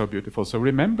 Because it is so beautiful. So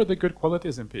remember the good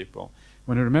qualities in people.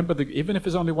 When you remember, even if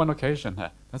it's only one occasion,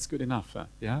 that's good enough.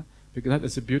 Yeah. Because that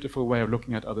is a beautiful way of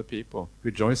looking at other people,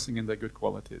 rejoicing in their good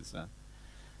qualities.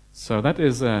 So that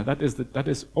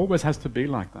is always has to be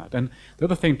like that. And the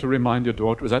other thing to remind your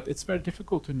daughter is that it's very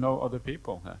difficult to know other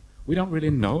people. We don't really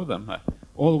know them.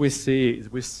 All we see is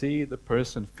the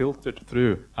person filtered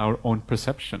through our own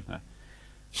perception.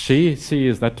 She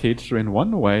sees that teacher in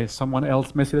one way, someone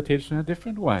else may see the teacher in a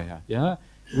different way. Yeah,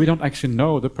 we don't actually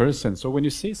know the person. So when you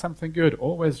see something good,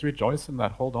 always rejoice in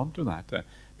that, hold on to that,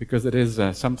 because it is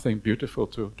something beautiful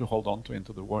to hold on to in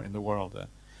the world.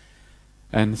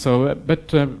 And so,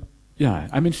 yeah,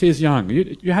 I mean, she's young.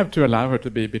 You have to allow her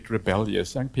to be a bit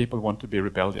rebellious. Young people want to be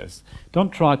rebellious.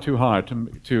 Don't try too hard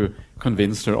to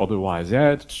convince her otherwise.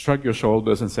 Yeah, shrug your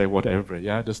shoulders and say whatever.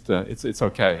 Yeah, just it's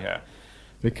okay. Yeah,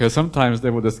 because sometimes they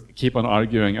will just keep on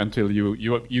arguing until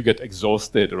you get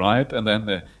exhausted, right? And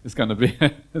then it's gonna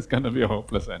be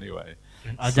hopeless anyway.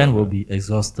 And Ajahn will be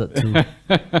exhausted too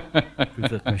with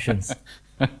the questions.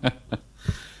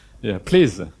 Yeah,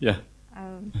 please. Yeah.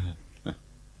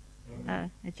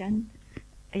 Ajahn,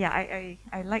 yeah,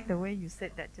 I like the way you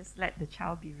said that. Just let the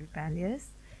child be rebellious.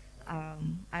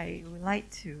 I would like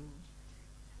to.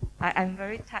 I'm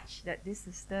very touched that this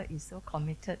sister is so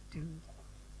committed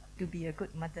to be a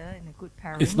good mother and a good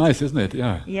parent. It's nice, isn't it?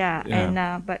 Yeah. Yeah,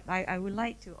 and but I would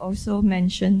like to also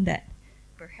mention that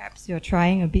perhaps you're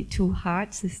trying a bit too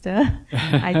hard, sister.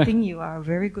 I think you are a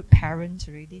very good parent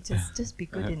already. Just be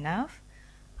good enough.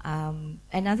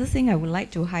 Another thing I would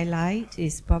like to highlight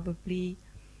is probably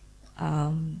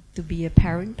to be a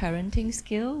parenting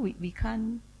skill. We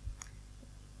can't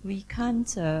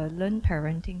learn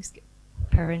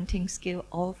parenting skill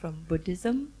all from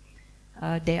Buddhism.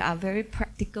 There are very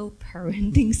practical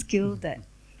parenting skills that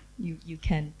you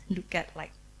can look at,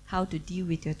 like how to deal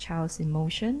with your child's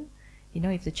emotion. You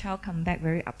know, if the child come back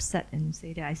very upset and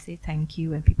say that I say thank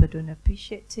you and people don't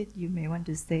appreciate it, you may want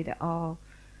to say that, oh,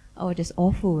 that's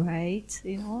awful, right?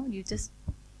 You know, you just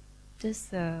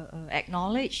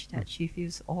acknowledge that she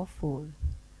feels awful.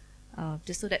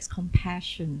 Just so that's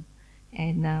compassion.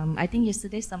 And I think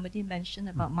yesterday somebody mentioned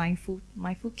about mindful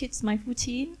kids, mindful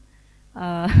teen.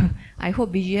 I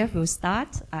hope BGF will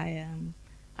start. I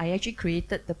actually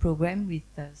created the program with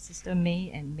Sister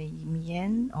May and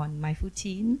Mien on mindful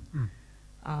teen.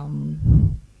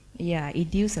 Yeah,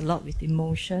 it deals a lot with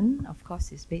emotion. Of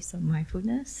course, it's based on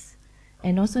mindfulness.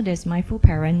 And also there's mindful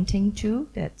parenting too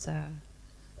that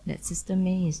Sister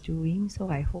May is doing. So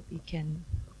I hope it can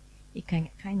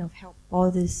kind of help all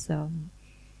these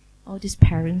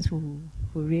parents who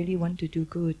really want to do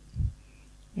good.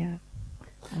 Yeah.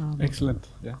 Excellent.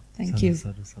 Yeah. Thank you.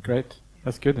 Great.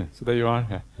 That's good. So there you are.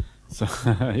 Yeah. So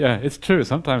yeah, it's true.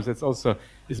 Sometimes it's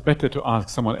better to ask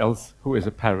someone else who is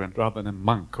a parent rather than a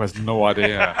monk who has no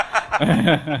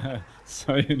idea.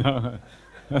 So you know,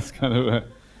 that's kind of.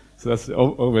 So that's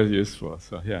always useful.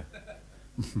 So yeah.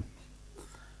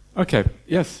 Okay.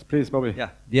 Yes, please, Bobby. Yeah,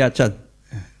 dear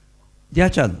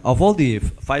Ajahn, of all the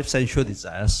 5 sensual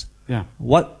desires,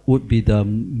 what would be the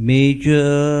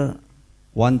major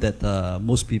one that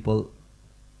most people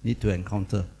need to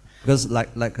encounter? Because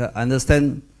like I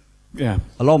understand, a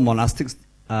lot of monastics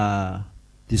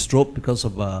disrobe because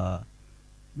of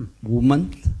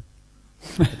woman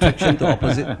attraction to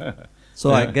opposite.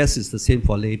 So I guess it's the same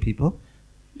for lay people.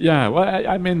 Yeah, well,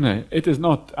 I mean, it is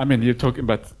not. I mean, you're talking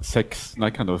about sex,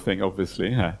 that kind of thing,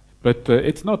 obviously. But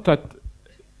it's not that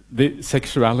the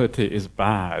sexuality is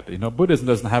bad. You know, Buddhism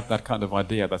doesn't have that kind of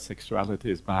idea that sexuality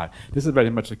is bad. This is very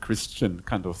much a Christian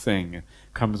kind of thing. It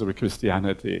comes with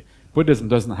Christianity. Buddhism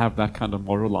doesn't have that kind of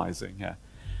moralizing.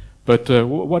 But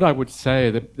what I would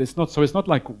say that it's not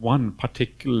like one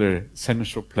particular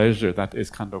sensual pleasure that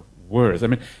is kind of worse. I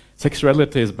mean,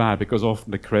 sexuality is bad because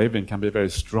often the craving can be very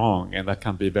strong and that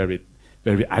can be very,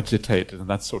 very agitated and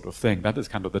that sort of thing. That is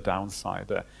kind of the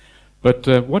downside. But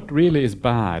what really is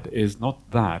bad is not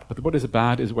that. But what is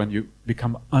bad is when you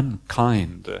become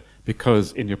unkind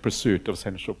because in your pursuit of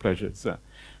sensual pleasures.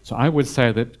 So I would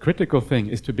say that critical thing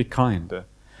is to be kind.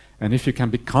 And if you can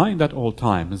be kind at all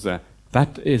times,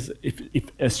 that is,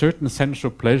 if a certain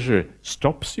sensual pleasure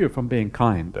stops you from being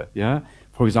kind,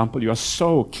 For example, you are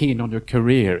so keen on your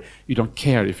career, you don't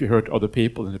care if you hurt other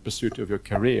people in the pursuit of your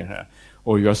career,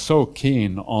 or you are so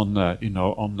keen on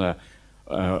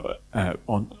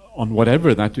on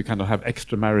whatever that you kind of have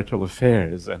extramarital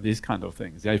affairs and these kind of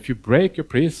things. Yeah, if you break your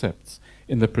precepts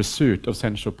in the pursuit of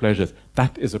sensual pleasures,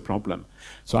 that is a problem.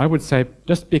 So I would say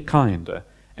just be kind.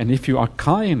 And if you are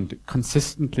kind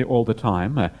consistently all the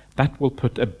time, that will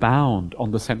put a bound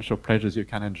on the sensual pleasures you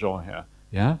can enjoy here.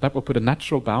 Yeah, that will put a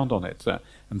natural bound on it.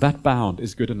 And that bound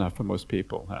is good enough for most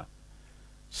people.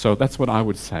 So that's what I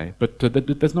would say. But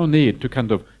there's no need to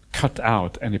kind of cut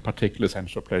out any particular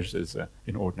sensual pleasures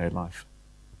in ordinary life.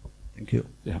 Thank you.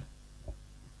 Yeah.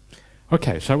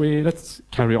 Okay, let's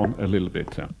carry on a little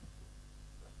bit.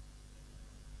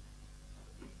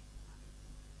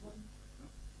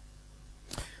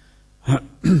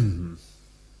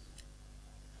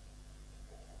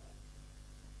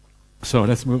 So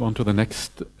let's move on to the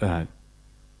next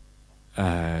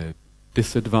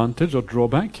disadvantage or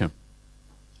drawback.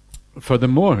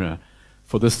 Furthermore,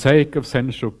 for the sake of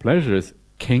sensual pleasures,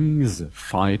 kings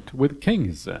fight with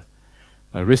kings.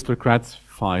 Aristocrats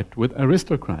fight with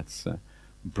aristocrats.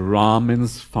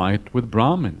 Brahmins fight with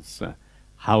Brahmins.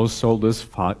 Householders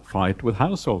fight with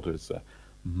householders.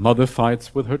 Mother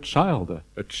fights with her child.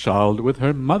 A child with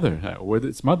her mother, with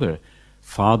its mother.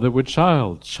 Father with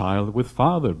child, child with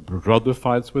father. Brother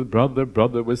fights with brother,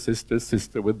 brother with sister,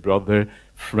 sister with brother.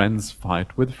 Friends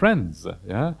fight with friends.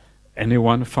 Yeah,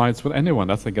 anyone fights with anyone.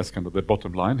 That's, I guess, kind of the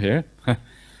bottom line here.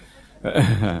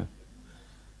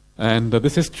 And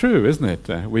this is true, isn't it?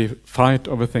 We fight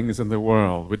over things in the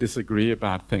world. We disagree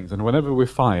about things. And whenever we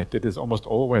fight, it is almost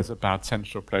always about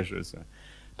sensual pleasures.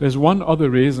 There's one other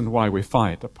reason why we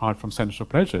fight, apart from sensual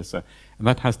pleasures, and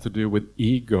that has to do with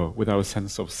ego, with our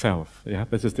sense of self. Yeah,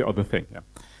 this is the other thing. Yeah?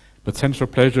 But sensual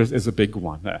pleasures is a big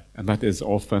one, and that is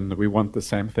often we want the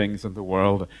same things in the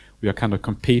world. We are kind of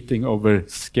competing over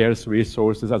scarce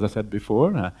resources, as I said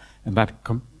before, and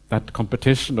that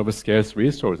competition over scarce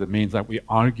resources, it means that we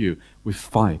argue, we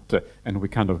fight, and we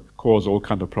kind of cause all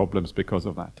kind of problems because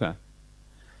of that.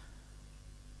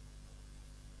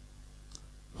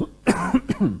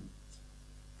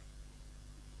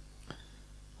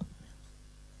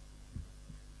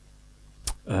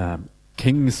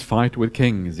 Kings fight with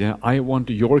kings. Yeah, I want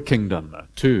your kingdom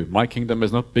too. My kingdom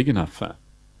is not big enough.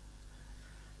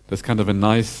 There's kind of a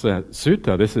nice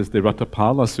sutta. This is the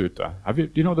Ratthapala Sutta. Do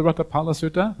you know the Ratthapala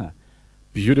Sutta?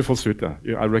 Beautiful sutta.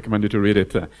 I recommend you to read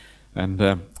it. And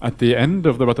at the end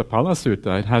of the Ratthapala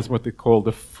Sutta, it has what they call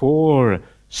the 4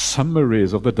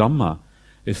 summaries of the Dhamma.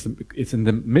 It's in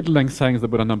the middle-length sayings, the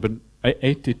Buddha number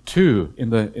 82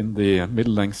 in the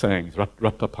middle-length sayings,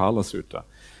 Ratthapala Sutta.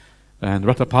 And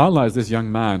Ratthapala is this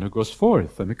young man who goes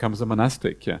forth and becomes a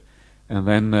monastic. And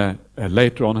then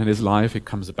later on in his life, he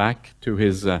comes back to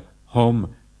his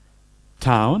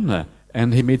hometown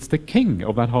and he meets the king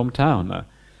of that hometown.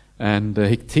 And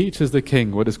he teaches the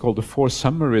king what is called the 4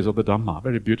 summaries of the Dhamma,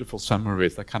 very beautiful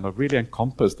summaries that kind of really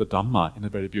encompass the Dhamma in a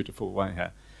very beautiful way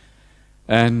here.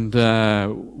 And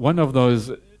one of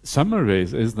those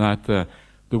summaries is that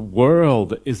the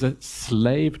world is a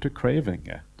slave to craving.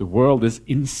 The world is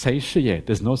insatiate.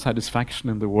 There's no satisfaction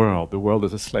in the world. The world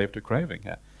is a slave to craving.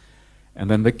 And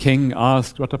then the king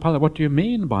asked Ratthapala, what do you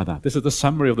mean by that? This is the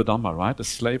summary of the Dhamma, right? A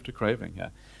slave to craving.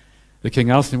 The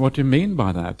king asked him, what do you mean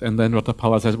by that? And then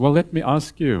Ratthapala says, well, let me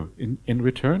ask you, in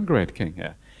return, great king,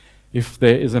 if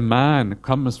there is a man who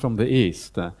comes from the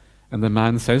east, and the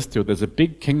man says to you, there's a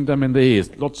big kingdom in the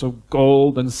east, lots of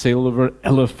gold and silver,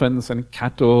 elephants and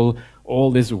cattle,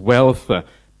 all this wealth,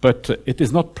 but it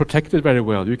is not protected very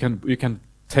well. You can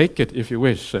take it if you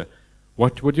wish.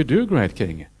 What would you do, great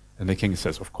king? And the king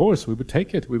says, of course, we would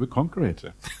take it, we would conquer it.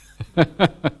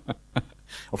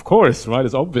 Of course, right?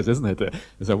 It's obvious, isn't it?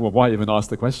 So, well, why even ask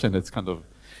the question? It's kind of,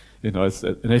 and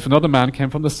if another man came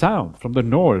from the south, from the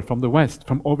north, from the west,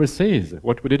 from overseas,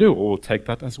 what would he do? Oh, we'll take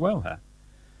that as well.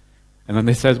 And then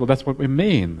he says, well, that's what we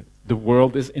mean. The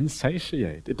world is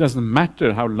insatiate. It doesn't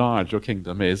matter how large your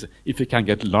kingdom is. If you can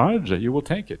get larger, you will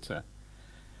take it.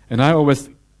 And I always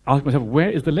ask myself, where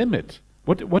is the limit?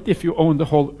 What if you own the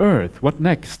whole earth? What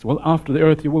next? Well, after the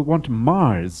earth, you will want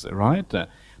Mars, right?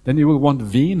 Then you will want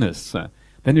Venus.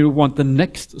 Then you will want the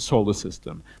next solar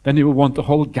system. Then you will want the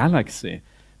whole galaxy.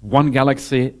 One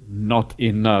galaxy, not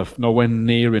enough, nowhere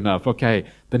near enough. Okay,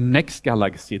 the next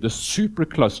galaxy, the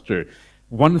supercluster,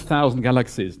 1,000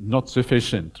 galaxies, not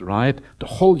sufficient, right? The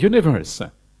whole universe.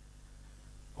 Well,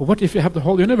 what if you have the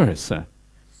whole universe?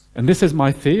 And this is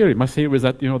my theory. My theory is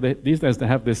that, these days they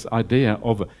have this idea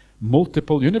of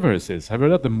multiple universes. Have you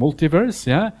heard of the multiverse?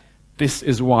 Yeah? This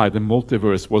is why the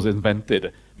multiverse was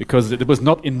invented. Because it was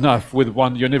not enough with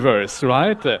one universe,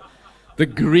 right? The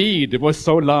greed was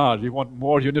so large. We want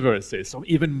more universes, so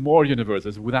even more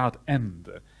universes without end.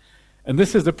 And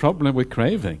this is the problem with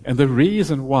craving. And the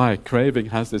reason why craving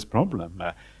has this problem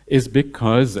is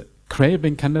because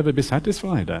craving can never be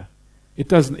satisfied. It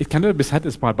can never be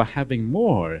satisfied by having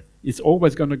more. It's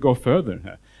always going to go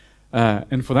further.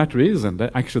 And for that reason,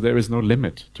 actually there is no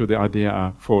limit to the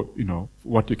idea for,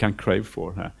 what you can crave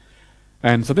for.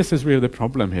 And so this is really the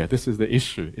problem here. This is the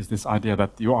issue, is this idea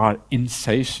that you are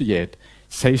insatiate.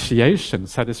 Satiation,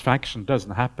 satisfaction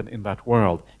doesn't happen in that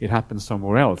world. It happens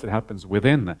somewhere else. It happens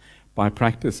within, by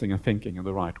practicing and thinking in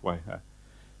the right way.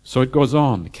 So it goes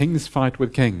on. Kings fight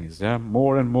with kings,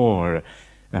 more and more.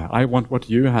 I want what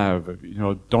you have,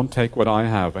 don't take what I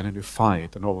have, and then you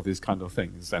fight, and all of these kind of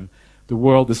things. And the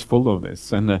world is full of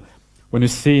this. And when you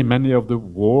see many of the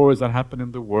wars that happen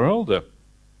in the world,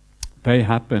 they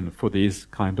happen for these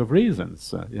kind of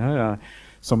reasons.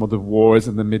 Some of the wars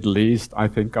in the Middle East, I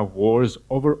think, are wars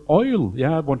over oil.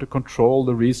 I want to control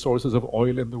the resources of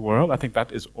oil in the world. I think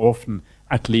that is often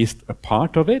at least a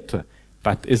part of it.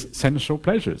 That is sensual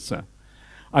pleasures.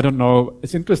 I don't know.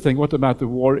 It's interesting. What about the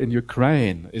war in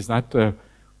Ukraine? Is that a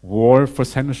war for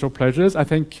sensual pleasures? I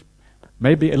think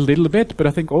maybe a little bit, but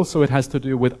I think also it has to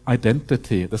do with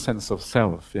identity, the sense of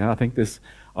self. I think this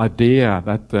idea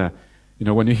that,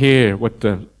 when you hear what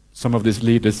some of these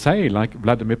leaders say, like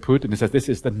Vladimir Putin, he says, this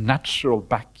is the natural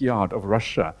backyard of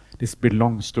Russia. This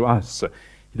belongs to us.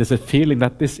 There's a feeling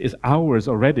that this is ours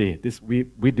already.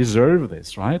 We deserve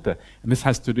this, right? And this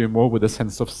has to do more with a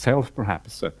sense of self,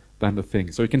 perhaps, than the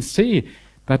thing. So you can see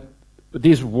that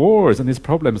these wars and these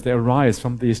problems, they arise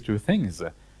from these two things.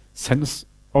 Sense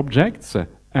objects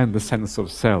and the sense of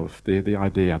self, the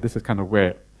idea. This is kind of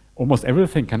where almost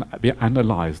everything can be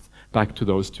analyzed back to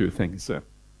those two things.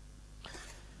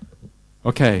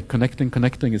 Okay, connecting,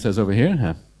 it says over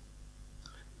here.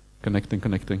 Connecting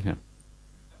here.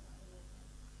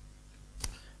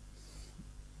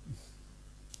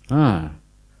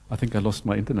 I think I lost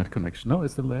my internet connection. No,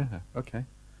 it's still there. Okay.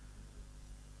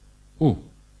 Ooh.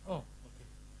 Oh,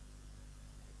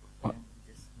 okay.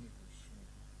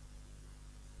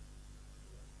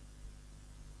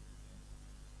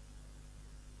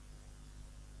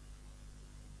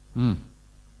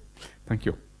 Thank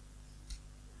you.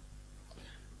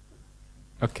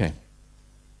 Okay.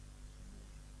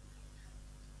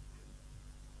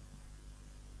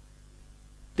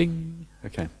 Ding.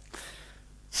 Okay.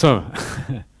 So,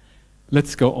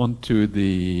 let's go on to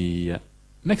the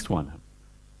next one.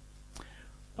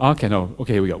 Okay,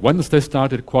 here we go. Once they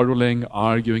started quarreling,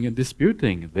 arguing, and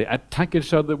disputing, they attack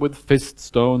each other with fists,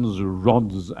 stones,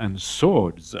 rods, and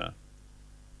swords,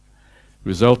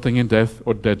 resulting in death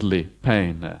or deadly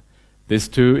pain. This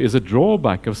too is a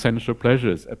drawback of sensual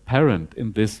pleasures, apparent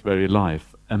in this very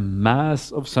life, a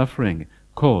mass of suffering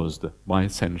caused by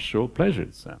sensual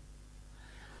pleasures.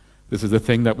 This is the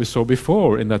thing that we saw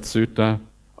before in that sutta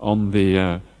on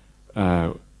the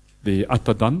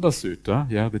Attadanda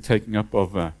Sutta, the taking up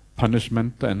of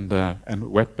punishment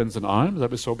and weapons and arms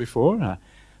that we saw before.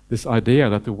 This idea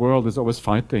that the world is always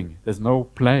fighting. There's no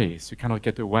place. You cannot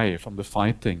get away from the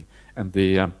fighting and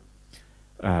the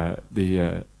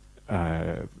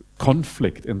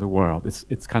conflict in the world.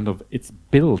 It's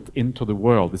built into the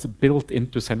world. It's built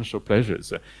into sensual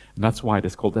pleasures, and that's why it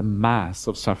is called a mass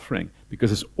of suffering,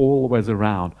 because it's always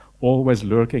around, always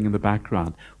lurking in the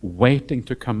background, waiting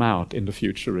to come out in the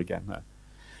future again.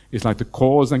 It's like the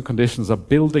cause and conditions are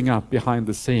building up behind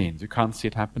the scenes. You can't see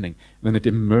it happening, and then it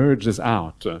emerges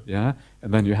out. And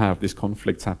then you have these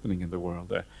conflicts happening in the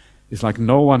world. It's like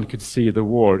no one could see the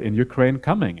war in Ukraine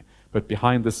coming. But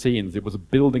behind the scenes, it was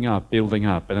building up,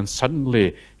 and then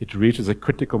suddenly it reaches a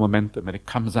critical momentum and it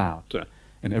comes out.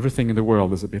 And everything in the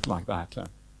world is a bit like that.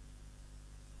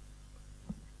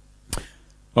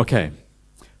 Okay.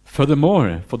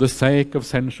 Furthermore, for the sake of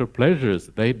sensual pleasures,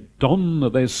 they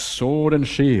don their sword and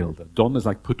shield. Don is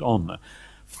like put on.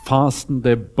 Fasten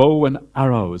their bow and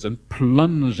arrows and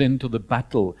plunge into the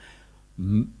battle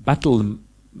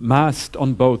massed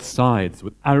on both sides,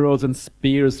 with arrows and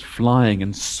spears flying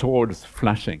and swords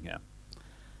flashing.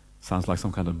 Sounds like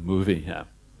some kind of movie.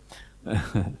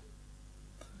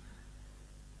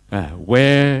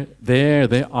 Where there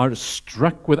they are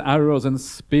struck with arrows and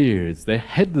spears, their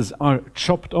heads are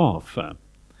chopped off,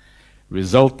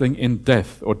 resulting in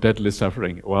death or deadly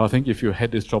suffering. Well, I think if your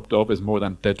head is chopped off, it's more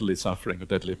than deadly suffering or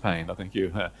deadly pain. I think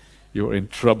you're in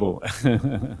trouble.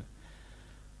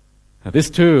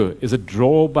 This too is a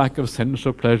drawback of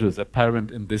sensual pleasures apparent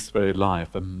in this very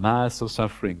life, a mass of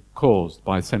suffering caused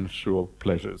by sensual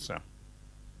pleasures.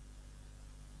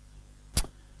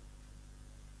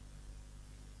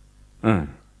 And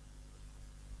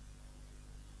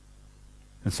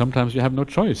sometimes you have no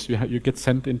choice. You get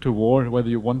sent into war whether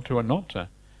you want to or not.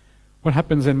 What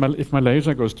happens if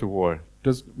Malaysia goes to war?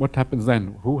 What happens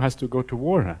then? Who has to go to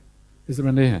war? Is there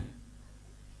any?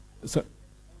 So,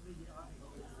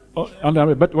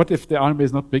 but what if the army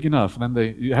is not big enough? Then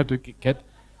you have to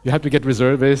get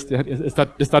reservists.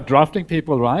 Start drafting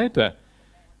people, right?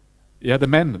 Yeah, the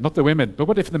men, not the women. But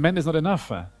what if the men is not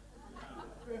enough?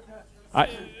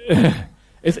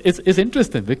 It's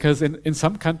interesting because in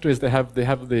some countries they have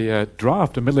the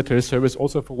draft, the military service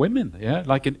also for women. Yeah,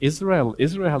 like in Israel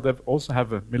they also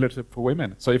have a military for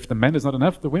women. So if the men is not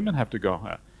enough, the women have to go.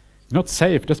 Not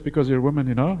safe just because you're a woman,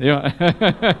 you know. Yeah.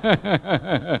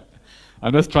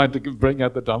 I'm just trying to bring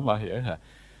out the Dhamma here.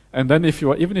 And then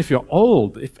even if you're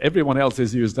old, if everyone else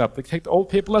is used up, they take the old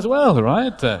people as well,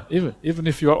 right? Even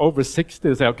if you're over 60,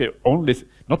 they say, okay, only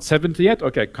not 70 yet.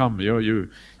 Okay, come, we're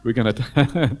gonna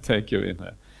take you in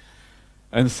there.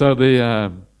 And so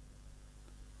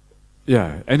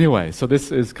anyway, so this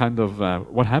is kind of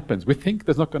what happens. We think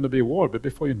there's not going to be a war, but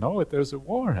before you know it, there's a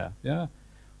war. Yeah.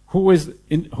 Who is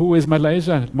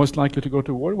Malaysia most likely to go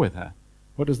to war with?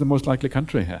 What is the most likely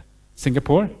country here?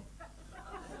 Singapore?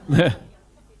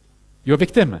 You're a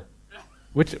victim.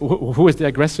 Who is the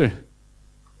aggressor?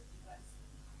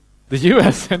 The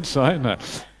US and China.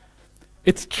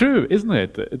 It's true, isn't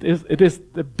it? It is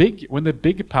when the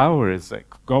big powers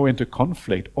go into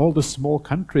conflict, all the small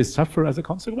countries suffer as a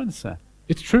consequence.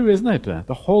 It's true, isn't it?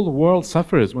 The whole world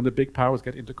suffers when the big powers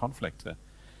get into conflict.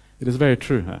 It is very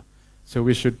true. So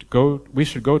we should go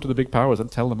to the big powers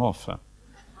and tell them off.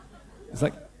 It's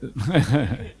like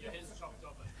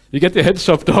you get your head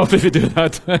chopped off if you do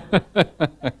that.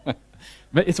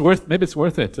 Maybe it's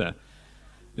worth it.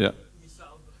 Yeah.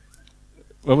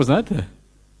 What was that?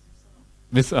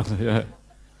 Yeah.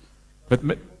 But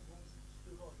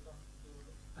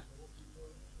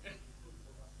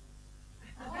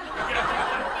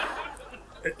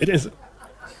it is.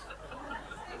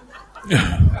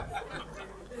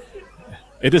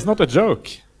 It is not a joke.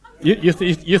 You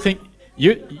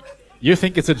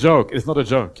think it's a joke. It's not a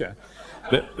joke.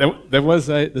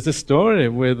 There's a story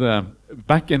with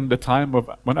back in the time of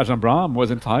when Ajahn Brahmali was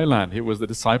in Thailand. He was the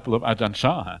disciple of Ajahn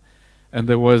Chah, and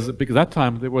because that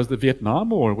time there was the Vietnam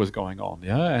War was going on,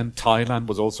 and Thailand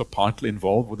was also partly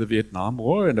involved with the Vietnam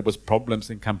War, and there was problems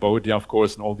in Cambodia, of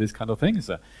course, and all these kind of things.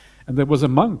 And there was a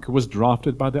monk who was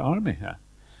drafted by the army.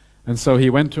 And so he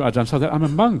went to Ajahn Chah and said, I'm a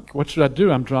monk, what should I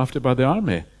do? I'm drafted by the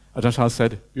army. Ajahn Chah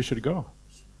said, you should go.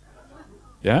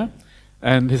 Yeah?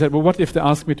 And he said, well, what if they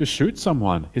ask me to shoot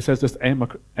someone? He says, just aim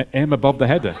above the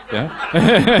head. Yeah?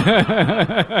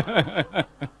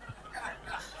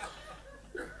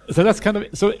 So that's kind of,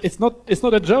 so it's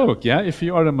not a joke, yeah? If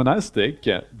you are a monastic,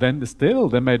 then still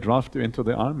they may draft you into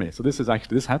the army. So this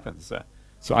happens.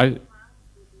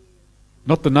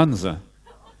 Not the nuns.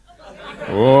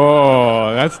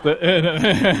 Oh, that's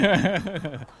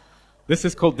the. This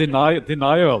is called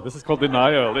denial. This is called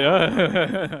denial.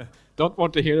 Yeah. Don't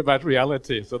want to hear about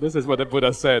reality. So this is what the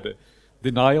Buddha said.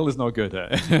 Denial is no good.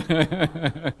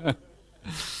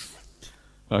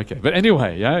 Okay, but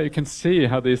anyway, you can see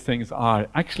how these things are.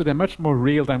 Actually, they're much more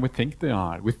real than we think they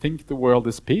are. We think the world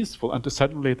is peaceful, until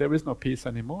suddenly there is no peace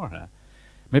anymore.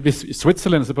 Maybe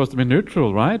Switzerland is supposed to be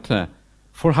neutral, right?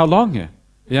 For how long?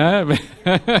 Yeah.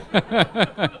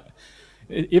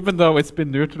 Even though it's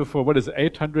been neutral for,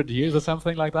 800 years or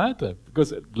something like that?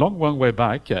 Because long way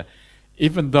back,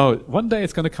 even though one day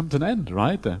it's going to come to an end,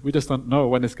 right? We just don't know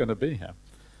when it's going to be.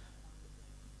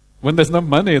 When there's no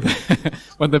money,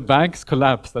 when the banks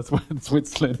collapse, that's when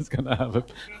Switzerland is going to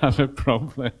have a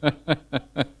problem.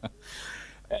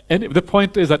 And the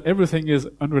point is that everything is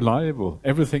unreliable,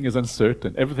 everything is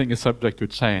uncertain, everything is subject to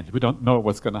change. We don't know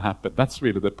what's going to happen. That's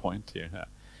really the point here.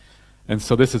 And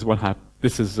so this is what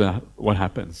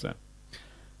happens.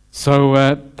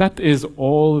 So that is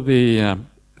all the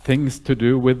things to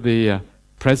do with the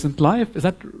present life. Is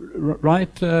that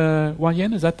right,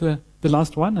 Wayen? Is that the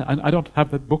last one? I don't have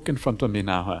that book in front of me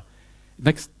now.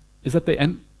 Next, is that the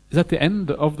end? Is that the end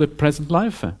of the present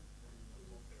life?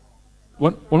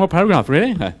 One more paragraph,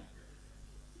 really?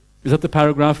 Is that the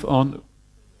paragraph on?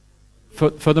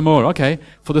 Furthermore, okay,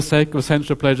 for the sake of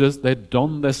sensual pleasures, they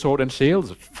don their sword and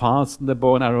shields, fasten their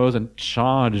bow and arrows, and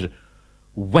charge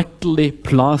wetly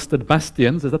plastered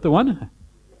bastions. Is that the one?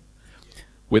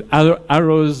 With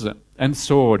arrows and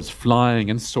swords flying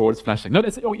and swords flashing. No,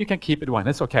 you can keep it one.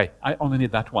 That's okay. I only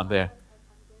need that one there.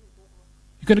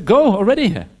 You're going to go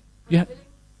already? Yeah.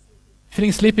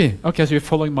 Feeling sleepy? Okay, so you're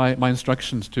following my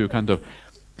instructions to kind of...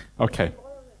 Okay.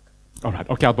 All right.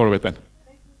 Okay, I'll borrow it then.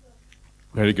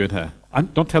 Very good. I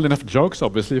don't tell enough jokes,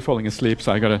 obviously. You're falling asleep,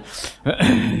 so I got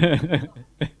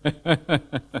to...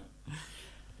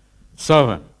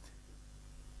 So,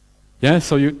 Yeah,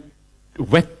 so you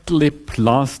wetly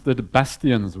plastered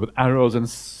bastions with arrows and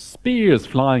spears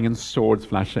flying and swords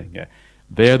flashing.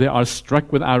 There they are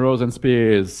struck with arrows and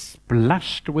spears,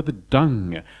 splashed with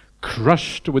dung,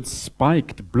 crushed with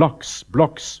spiked blocks.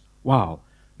 Wow,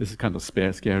 this is kind of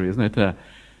scary, isn't it?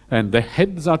 And the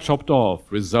heads are chopped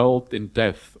off, result in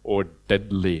death or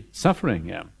deadly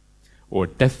suffering, or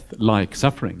death-like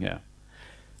suffering.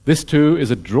 This too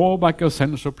is a drawback of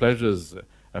sensual pleasures,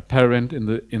 apparent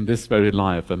in this very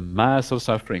life, a mass of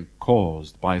suffering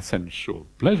caused by sensual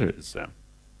pleasures.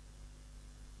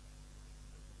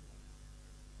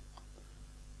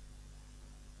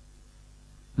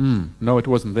 No, it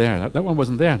wasn't there. That one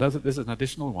wasn't there. This is an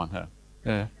additional one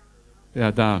here.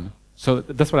 Yeah, down. So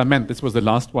that's what I meant. This was the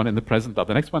last one in the present life.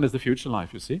 The next one is the future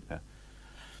life, you see?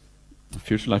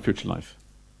 Future life.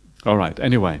 All right,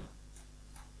 anyway.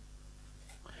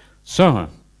 So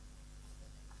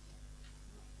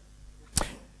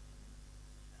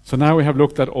now we have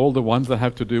looked at all the ones that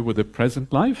have to do with the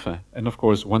present life. And of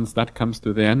course, once that comes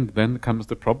to the end, then comes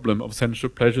the problem of sensual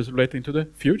pleasures relating to the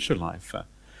future life.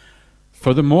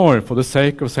 Furthermore, for the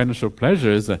sake of sensual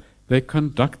pleasures, they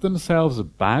conduct themselves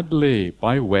badly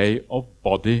by way of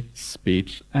body,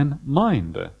 speech, and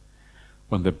mind.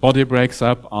 When the body breaks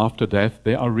up after death,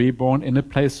 they are reborn in a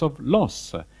place of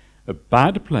loss, a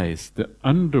bad place, the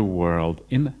underworld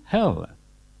in hell.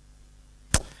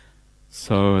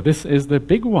 So this is the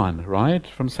big one, right,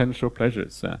 from sensual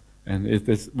pleasures. And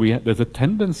there's a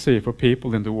tendency for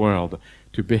people in the world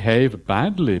to behave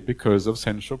badly because of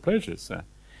sensual pleasures.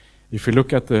 If you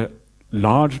look at the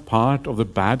large part of the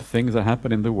bad things that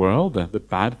happen in the world, the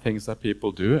bad things that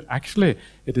people do, actually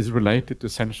it is related to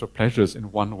sensual pleasures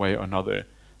in one way or another.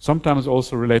 Sometimes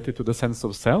also related to the sense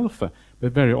of self,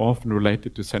 but very often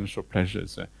related to sensual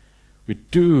pleasures. We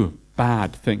do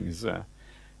bad things.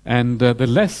 And the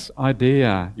less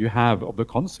idea you have of the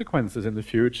consequences in the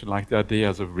future, like the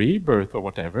ideas of rebirth or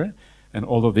whatever, and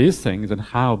all of these things, and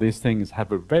how these things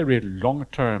have a very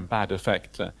long-term bad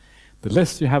effect, the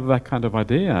less you have that kind of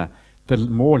idea, the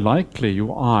more likely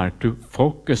you are to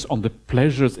focus on the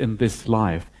pleasures in this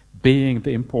life being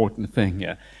the important thing.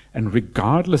 And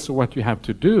regardless of what you have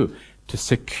to do to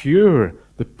secure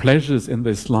the pleasures in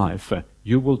this life,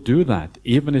 you will do that,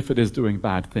 even if it is doing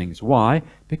bad things. Why?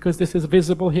 Because this is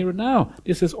visible here and now.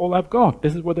 This is all I've got.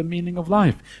 This is what the meaning of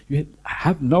life. You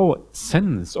have no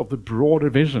sense of the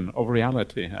broader vision of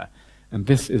reality here. And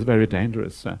this is very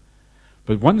dangerous.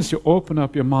 But once you open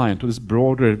up your mind to this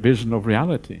broader vision of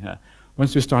reality,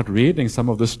 once you start reading some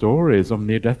of the stories of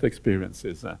near-death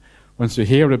experiences, once you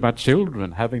hear about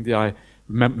children having the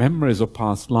memories of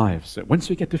past lives, once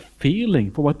you get a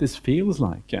feeling for what this feels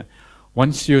like,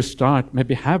 once you start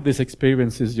maybe have these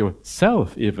experiences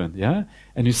yourself even,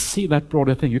 and you see that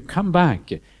broader thing, you come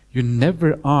back, you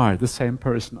never are the same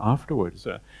person afterwards.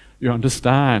 You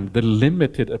understand the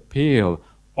limited appeal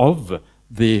of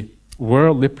the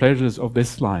worldly pleasures of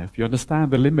this life. You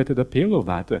understand the limited appeal of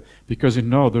that because you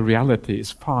know the reality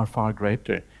is far, far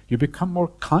greater. You become more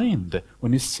kind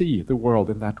when you see the world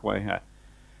in that way.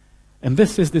 And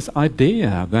this is this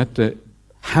idea that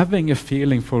having a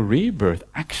feeling for rebirth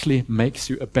actually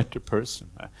makes you a better person.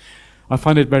 I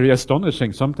find it very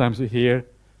astonishing. Sometimes you hear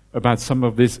about some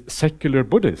of these secular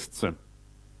Buddhists,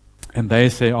 and they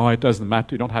say, oh, it doesn't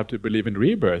matter, you don't have to believe in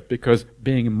rebirth because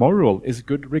being moral is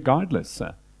good regardless.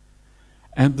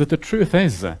 And that the truth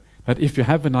is that if you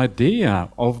have an idea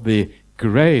of the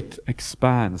great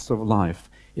expanse of life,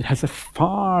 it has a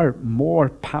far more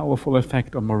powerful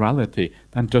effect on morality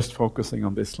than just focusing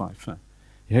on this life.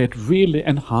 It really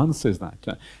enhances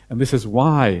that. And this is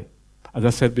why, as I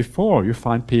said before, you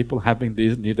find people having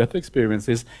these near-death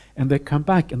experiences and they come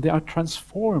back and they are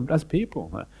transformed as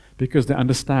people because they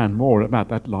understand more about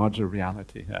that larger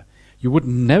reality. You would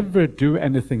never do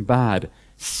anything bad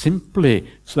simply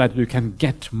so that you can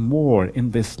get more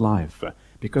in this life.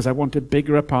 Because I want a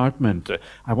bigger apartment,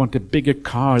 I want a bigger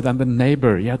car than the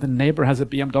neighbor. Yeah, the neighbor has a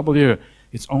BMW.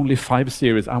 It's only 5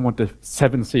 Series. I want a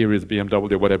 7 Series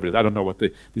BMW, whatever it is. I don't know what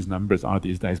these numbers are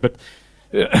these days. But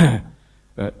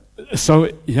so,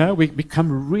 yeah, we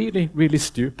become really, really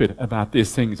stupid about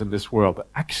these things in this world that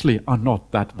actually are not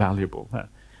that valuable.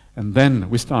 And then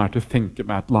we start to think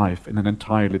about life in an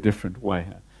entirely different way.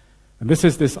 And this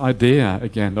is this idea,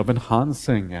 again, of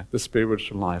enhancing the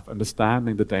spiritual life,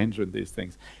 understanding the danger in these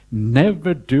things.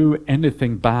 Never do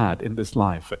anything bad in this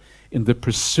life in the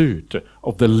pursuit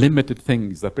of the limited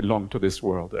things that belong to this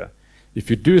world. If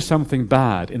you do something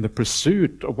bad in the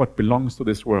pursuit of what belongs to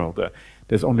this world,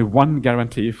 there's only one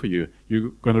guarantee for you. You're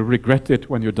going to regret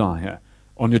it when you die.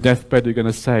 On your deathbed, you're going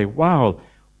to say, wow,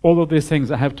 All of these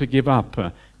things I have to give up.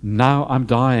 Now I'm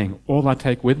dying. All I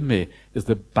take with me is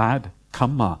the bad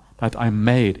karma that I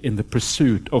made in the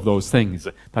pursuit of those things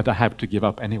that I have to give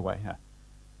up anyway.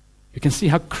 You can see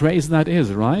how crazy that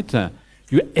is, right?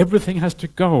 Everything has to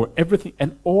go, everything,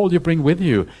 and all you bring with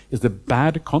you is the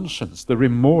bad conscience, the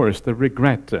remorse, the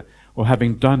regret of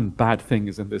having done bad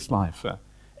things in this life.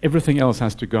 Everything else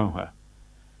has to go.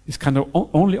 It's kind of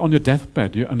only on your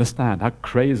deathbed you understand how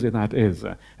crazy that is,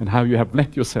 and how you have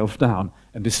let yourself down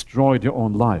and destroyed your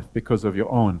own life because of your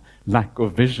own lack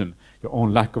of vision, your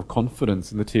own lack of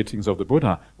confidence in the teachings of the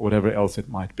Buddha, or whatever else it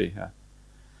might be.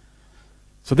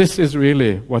 So this is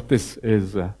really what this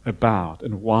is about,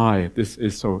 and why this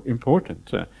is so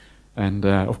important. And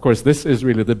of course, this is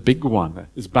really the big one.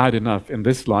 It's bad enough in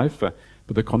this life, but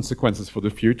the consequences for the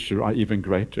future are even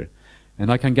greater.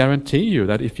 And I can guarantee you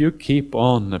that if you keep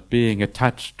on being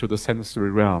attached to the sensory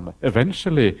realm,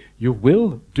 eventually you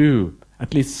will do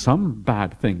at least some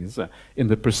bad things in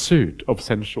the pursuit of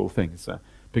sensual things,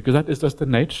 because that is just the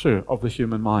nature of the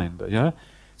human mind.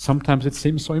 Sometimes it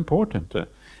seems so important,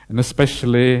 and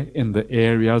especially in the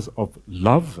areas of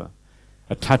love,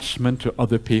 attachment to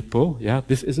other people.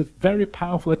 This is a very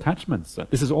powerful attachment.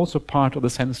 This is also part of the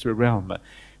sensory realm.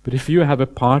 But if you have a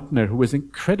partner who is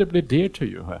incredibly dear to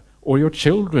you, or your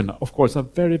children, of course, are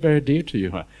very, very dear to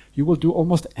you, you will do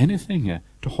almost anything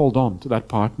to hold on to that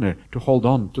partner, to hold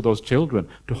on to those children,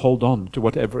 to hold on to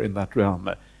whatever in that realm.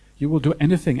 You will do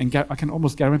anything, and I can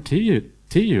almost guarantee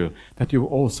you that you will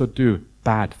also do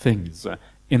bad things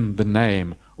in the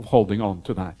name of holding on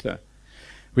to that.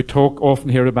 We talk often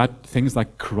here about things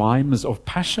like crimes of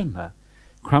passion.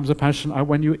 Crimes of passion are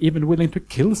when you're even willing to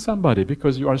kill somebody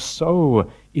because you are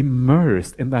so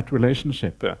immersed in that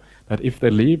relationship that if they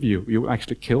leave you, you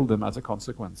actually kill them as a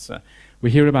consequence.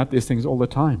 We hear about these things all the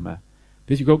time.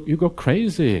 You go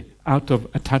crazy out of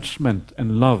attachment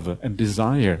and love and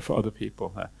desire for other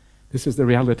people. This is the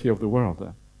reality of the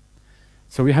world.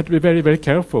 So we have to be very, very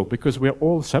careful, because we are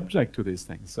all subject to these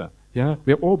things. We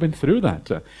have all been through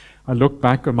that. I look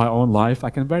back on my own life, I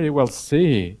can very well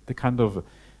see the kind of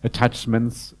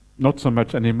attachments, not so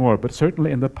much anymore, but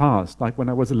certainly in the past, like when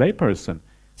I was a layperson.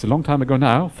 It's a long time ago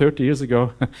now, 30 years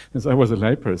ago, since I was a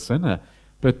layperson.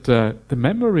 But the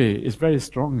memory is very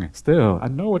strong still. I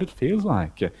know what it feels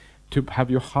like to have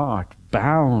your heart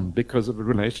bound because of a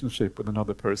relationship with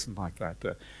another person like that.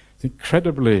 It's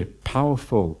incredibly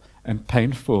powerful and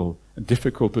painful and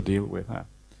difficult to deal with.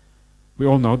 We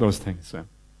all know those things.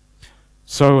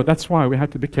 So that's why we have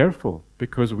to be careful,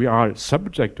 because we are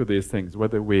subject to these things,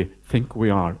 whether we think we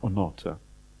are or not.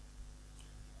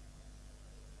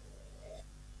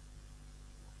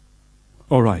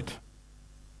 All right.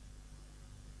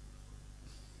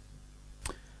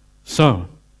 So,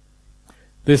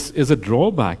 this is a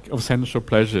drawback of sensual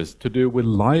pleasures to do with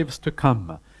lives to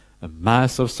come, a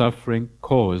mass of suffering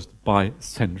caused by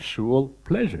sensual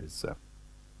pleasures.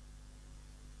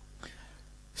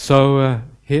 So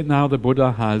here now the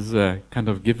Buddha has kind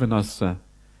of given us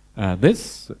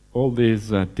all these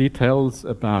details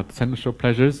about sensual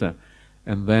pleasures,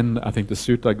 and then I think the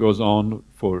sutta goes on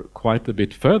for quite a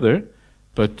bit further,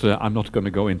 but I'm not going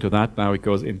to go into that now. It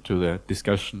goes into the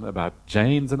discussion about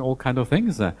Jains and all kind of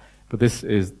things, but this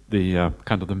is the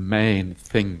kind of the main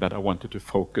thing that I wanted to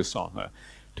focus on,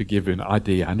 to give you an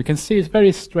idea. And you can see it's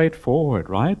very straightforward,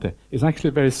 right? It's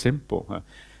actually very simple.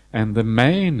 And the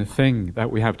main thing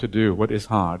that we have to do, what is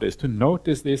hard, is to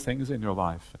notice these things in your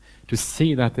life, to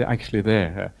see that they're actually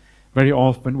there. Very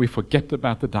often we forget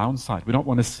about the downside. We don't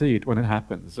want to see it when it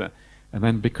happens. And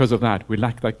then because of that, we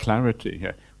lack that clarity.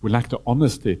 We lack the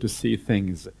honesty to see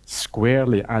things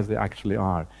squarely as they actually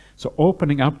are. So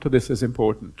opening up to this is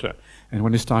important. And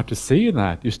when you start to see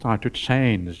that, you start to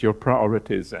change your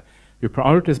priorities. Your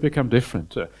priorities become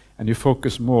different, and you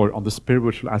focus more on the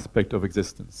spiritual aspect of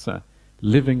existence.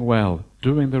 Living well,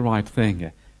 doing the right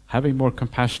thing, having more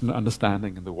compassion and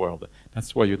understanding in the world.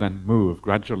 That's where you then move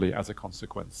gradually as a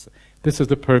consequence. This is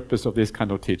the purpose of these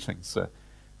kind of teachings,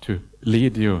 to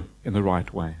lead you in the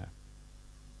right way.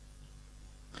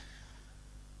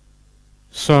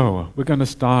 So, we're going to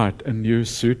start a new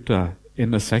sutta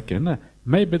in a second.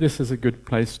 Maybe this is a good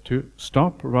place to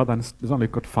stop, rather than there's only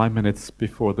got 5 minutes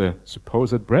before the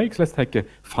supposed breaks. Let's take a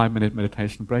 5-minute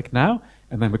meditation break now,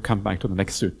 and then we'll come back to the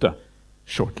next sutta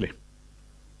shortly.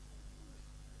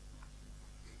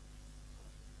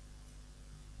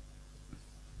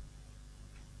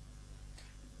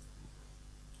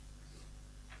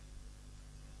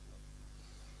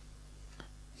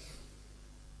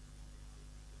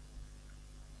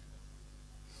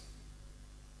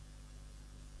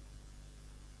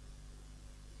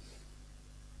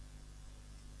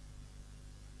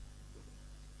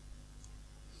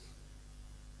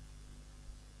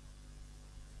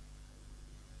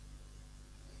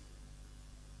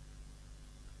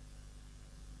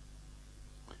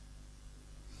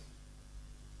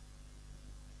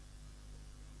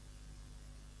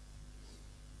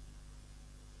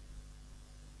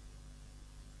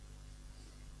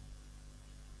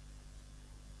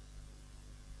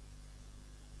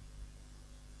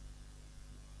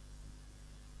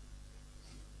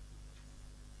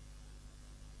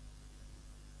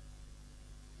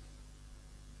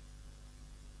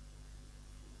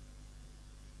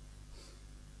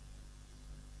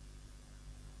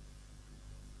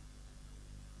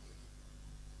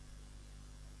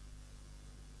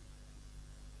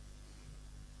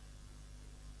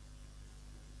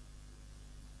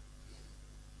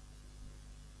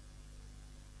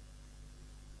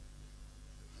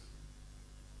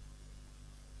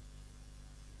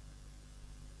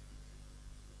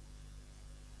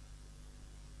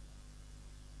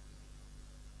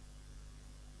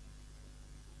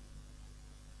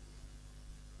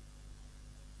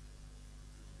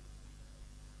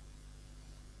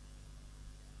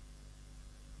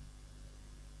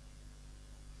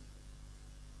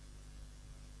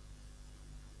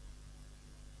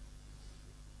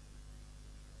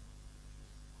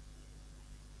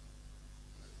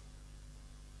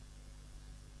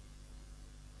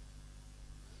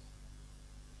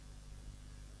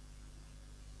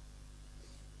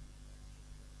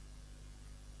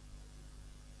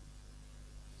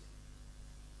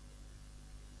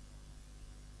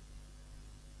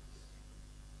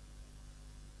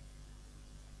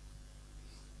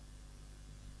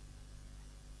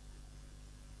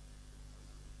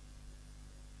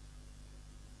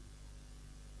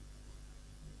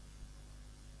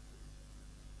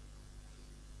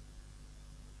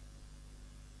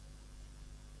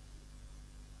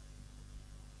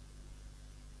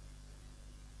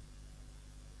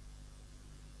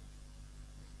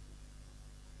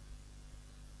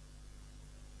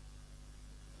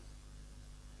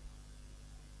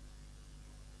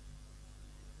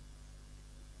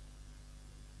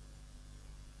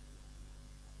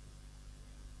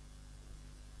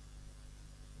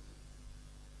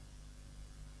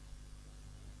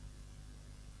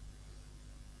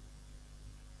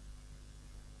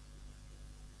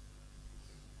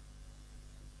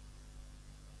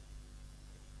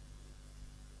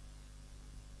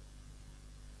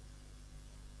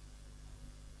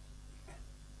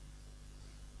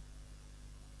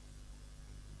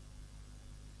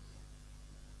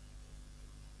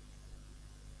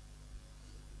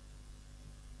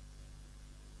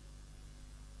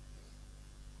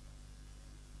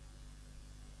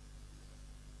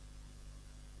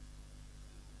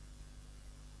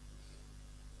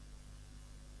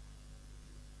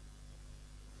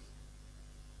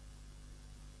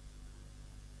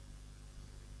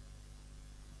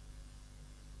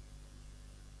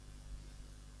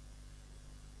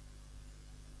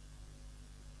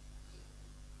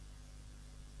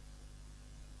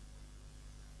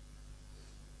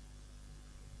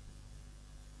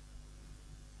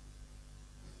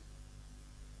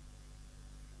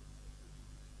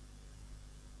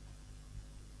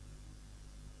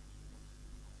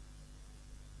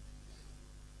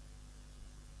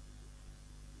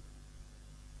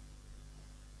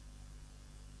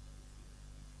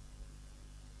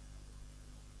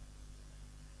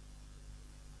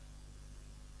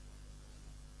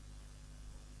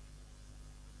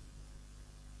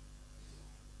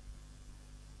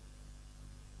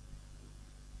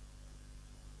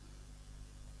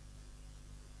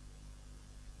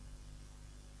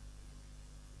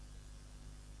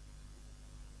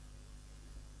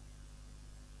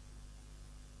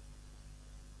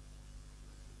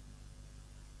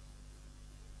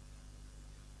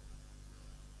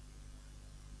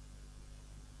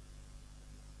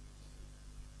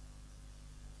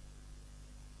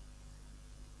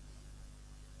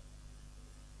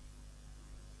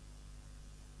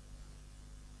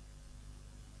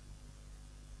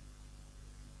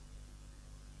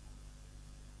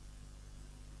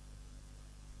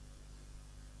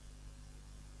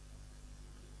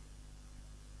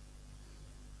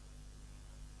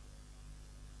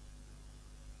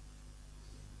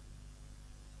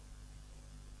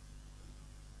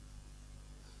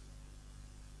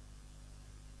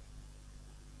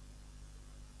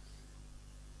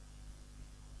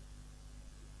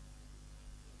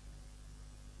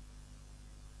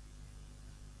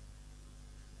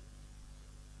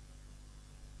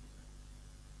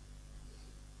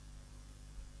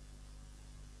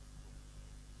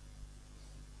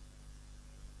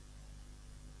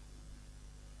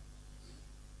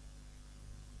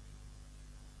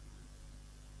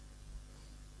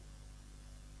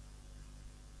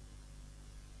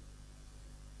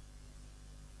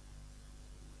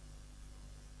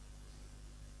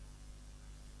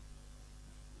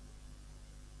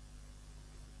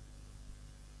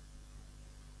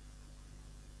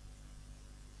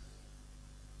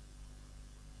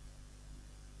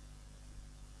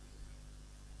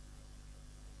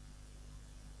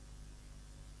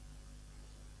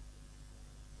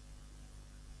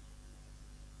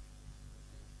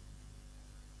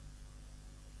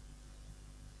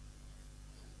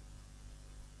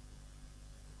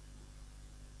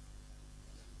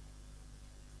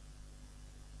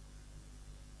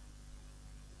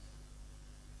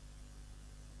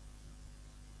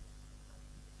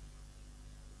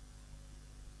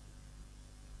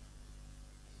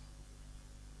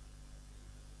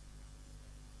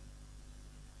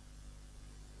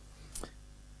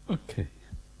 Okay,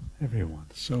 everyone.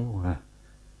 So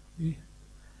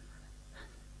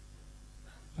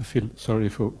I feel sorry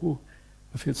for.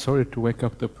 I feel sorry to wake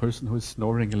up the person who is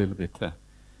snoring a little bit.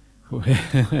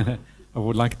 I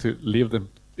would like to leave them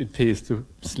in peace to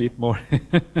sleep more.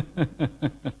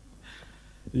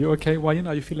 You okay, Wayan?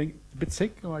 Are you feeling a bit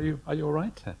sick, or are you all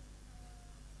right?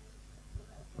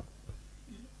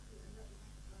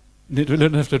 You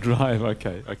don't have to drive.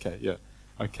 Okay, yeah.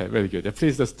 Okay, very good. Yeah,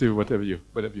 please just do whatever you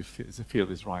feel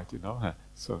is right,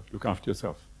 So look after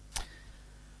yourself.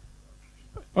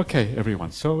 Okay,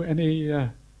 everyone. So any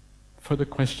further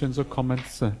questions or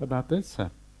comments about this?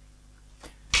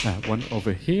 One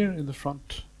over here in the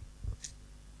front.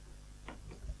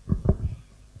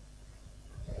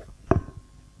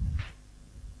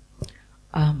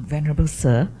 Venerable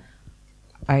Sir,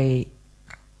 I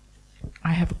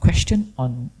have a question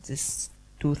on these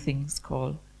two things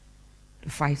called the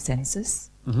five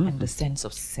senses and the sense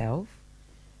of self.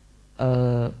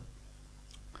 I'm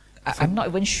not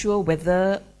even sure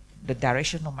whether the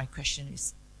direction of my question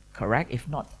is correct. If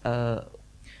not,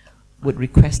 would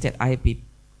request that I be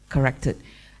corrected.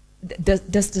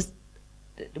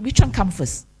 Which one come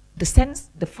first?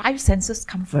 The five senses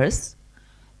come first,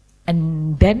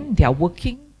 and then their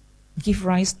working give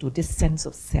rise to this sense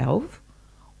of self,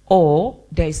 or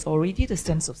there is already the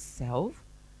sense of self,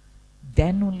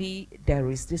 then only there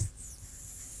is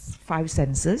this five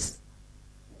senses.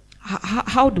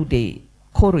 How do they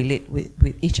correlate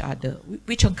with each other?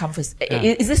 Which one comes first?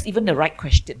 Is this even the right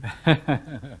question?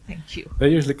 Thank you. They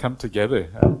usually come together.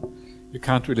 You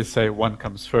can't really say one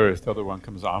comes first, the other one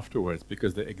comes afterwards,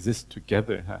 because they exist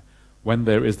together. When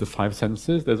there is the five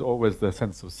senses, there's always the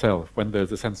sense of self. When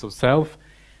there's a sense of self,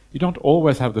 you don't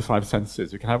always have the five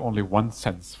senses. You can have only one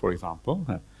sense, for example.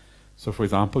 So, for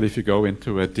example, if you go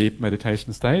into a deep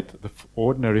meditation state, the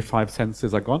ordinary five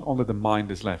senses are gone, only the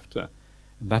mind is left. And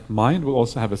that mind will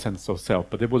also have a sense of self,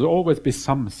 but there will always be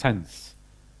some sense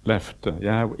left,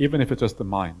 even if it's just the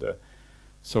mind.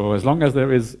 So as long as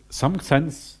there is some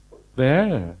sense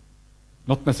there,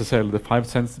 not necessarily the five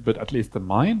senses, but at least the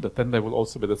mind, then there will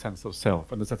also be the sense of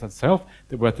self. And the sense of self,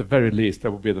 at the very least, there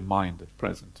will be the mind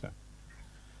present.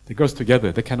 It goes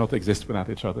together. They cannot exist without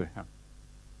each other.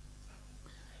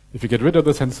 If you get rid of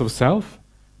the sense of self,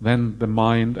 then the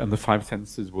mind and the five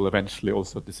senses will eventually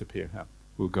also disappear,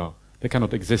 will go. They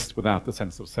cannot exist without the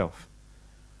sense of self.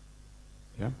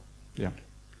 Yeah.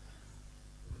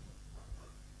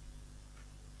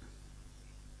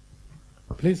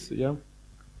 Please, yeah.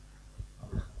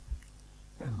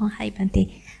 Oh, hi,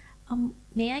 Bhante.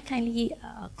 May I kindly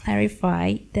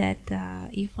clarify that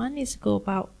if one is go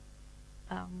about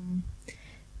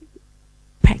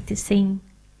practicing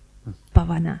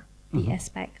bhavana, the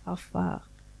aspect of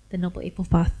the Noble Eightfold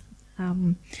Path,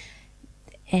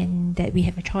 and that we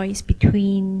have a choice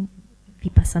between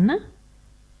vipassana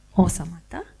or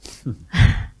samatha,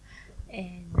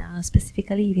 and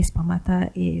specifically if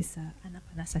samatha is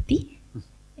anapanasati,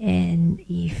 and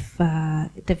if the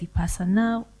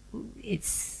vipassana,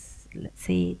 it's, let's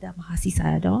say, the Mahasi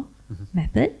Sayadaw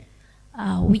method,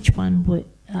 which one would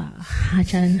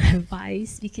Ajahn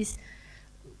advise? Because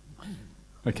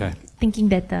thinking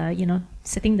that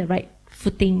setting the right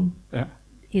footing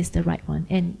is the right one,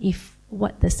 and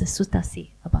what does the sutta say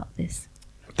about this?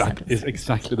 That is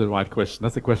exactly the right question.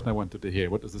 That's the question I wanted to hear.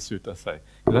 What does the sutta say?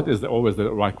 That is always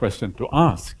the right question to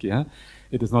ask.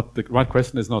 It is not the right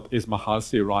question. Is not is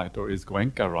Mahasi right or is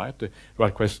Goenka right? The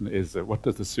right question is what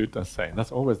does the sutta say? And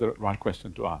that's always the right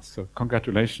question to ask. So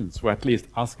congratulations for at least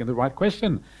asking the right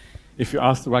question. If you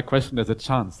ask the right question, there's a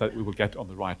chance that we will get on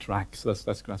the right track. So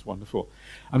that's wonderful.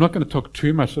 I'm not going to talk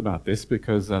too much about this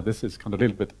because this is kind of a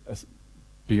little bit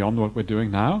beyond what we're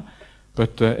doing now.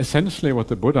 But essentially what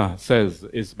the Buddha says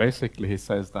is basically, he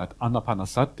says that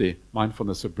anapanasati,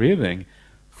 mindfulness of breathing,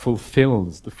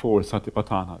 fulfills the four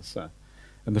satipatthanas.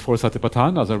 And the four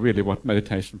satipatthanas are really what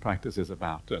meditation practice is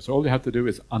about. So all you have to do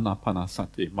is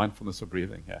anapanasati, mindfulness of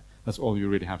breathing here. That's all you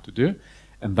really have to do.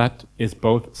 And that is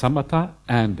both samatha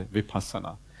and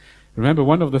vipassana. Remember,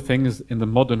 one of the things in the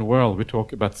modern world, we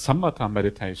talk about samatha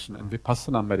meditation and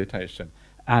vipassana meditation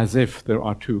as if there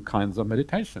are two kinds of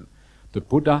meditation. The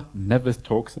Buddha never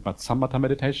talks about samatha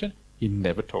meditation. He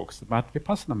never talks about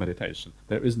vipassana meditation.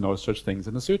 There is no such things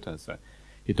in the suttas.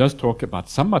 He does talk about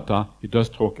samatha, he does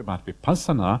talk about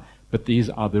vipassana, but these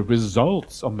are the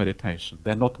results of meditation.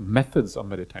 They're not methods of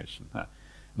meditation. And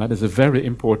that is a very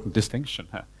important distinction.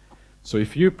 So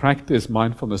if you practice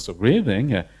mindfulness of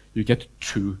breathing, you get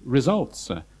two results.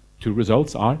 Two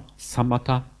results are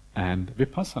samatha and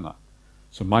vipassana.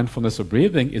 So mindfulness of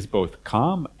breathing is both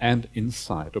calm and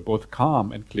insight, or both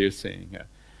calm and clear seeing.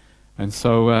 And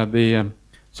so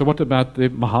so what about the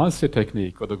Mahasya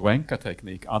technique or the Goenka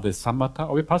technique? Are they Samatha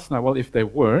or Vipassana? Well, if they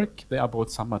work, they are both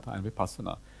Samatha and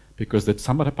Vipassana, because the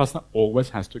Samatha Vipassana always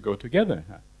has to go together.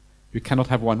 You cannot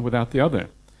have one without the other.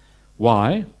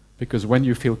 Why? Because when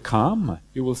you feel calm,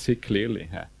 you will see clearly.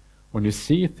 When you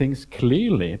see things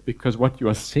clearly, because what you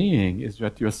are seeing is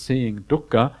that you are seeing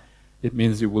dukkha, it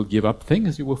means you will give up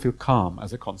things, you will feel calm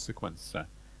as a consequence.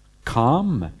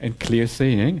 Calm and clear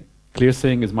seeing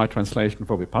is my translation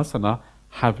for Vipassana,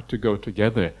 have to go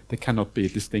together. They cannot be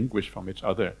distinguished from each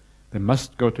other. They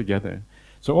must go together.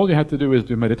 So all you have to do is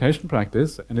do meditation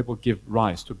practice, and it will give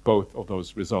rise to both of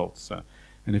those results.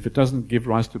 And if it doesn't give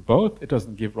rise to both, it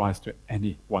doesn't give rise to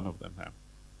any one of them.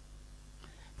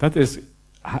 That is,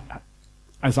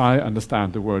 as I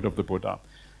understand the word of the Buddha.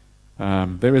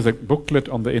 There is a booklet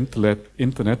on the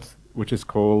internet which is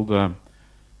called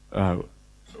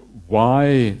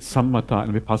Why Samatha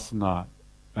and Vipassana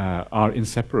Are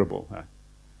Inseparable.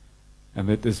 And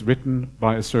it is written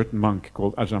by a certain monk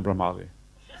called Ajahn Brahmali.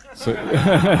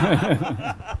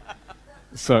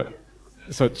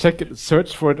 So check it,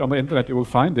 search for it on the internet, you will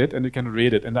find it, and you can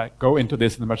read it. And I go into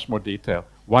this in much more detail.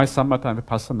 Why Samatha and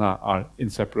Vipassana are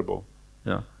inseparable.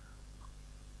 Yeah.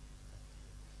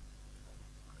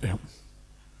 Yeah.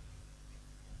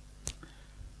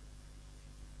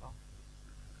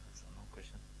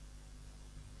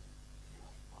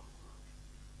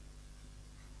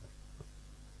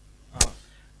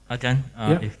 Ajahn,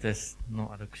 Yeah. if there's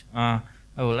no other question, I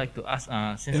would like to ask,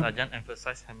 since Ajahn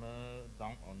emphasized hammer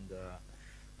down on the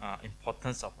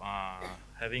importance of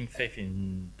having faith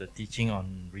in the teaching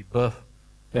on rebirth,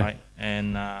 right?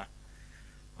 And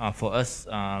for us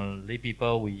lay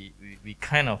people, we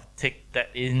kind of take that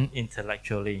in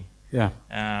intellectually. Yeah.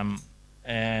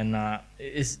 And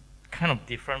it's kind of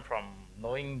different from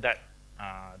knowing that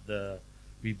the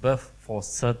rebirth for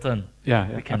certain. We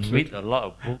can absolutely. read a lot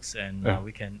of books and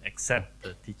we can accept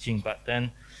the teaching, but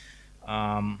then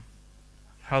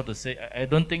how to say? I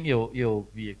don't think it'll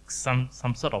be some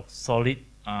sort of solid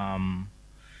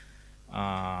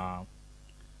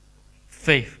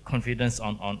faith, confidence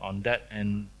on that.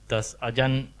 And does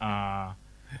Ajahn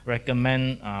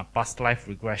recommend past life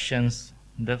regressions,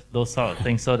 those sort of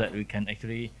things, so that we can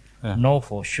actually know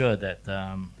for sure that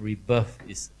rebirth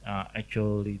is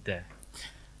actually there?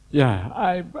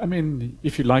 Yeah, I mean,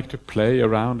 if you like to play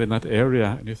around in that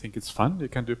area and you think it's fun, you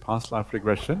can do past life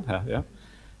regression. Yeah.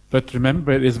 But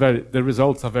remember, the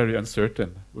results are very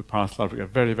uncertain with past life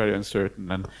regression, very, very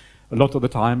uncertain. And a lot of the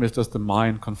time it's just the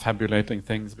mind confabulating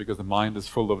things, because the mind is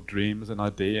full of dreams and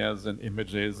ideas and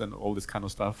images and all this kind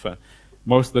of stuff.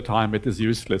 Most of the time it is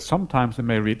useless. Sometimes it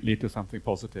may lead to something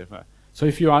positive. So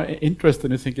if you are interested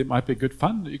and you think it might be good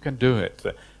fun, you can do it.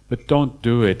 But don't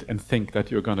do it and think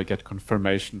that you're going to get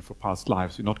confirmation for past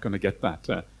lives. You're not going to get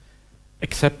that.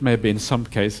 Except maybe in some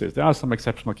cases. There are some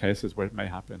exceptional cases where it may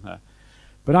happen.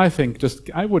 But I think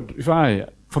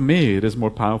for me, it is more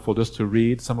powerful just to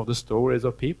read some of the stories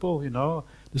of people,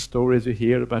 the stories you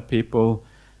hear about people,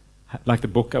 like the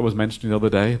book I was mentioning the other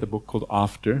day, the book called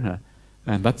After,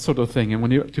 and that sort of thing. And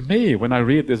when I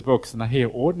read these books and I hear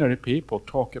ordinary people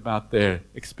talk about their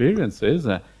experiences,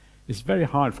 it's very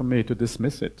hard for me to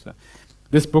dismiss it.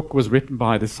 This book was written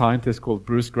by the scientist called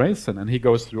Bruce Grayson, and he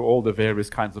goes through all the various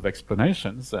kinds of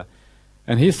explanations.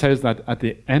 And he says that at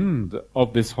the end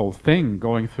of this whole thing,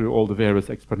 going through all the various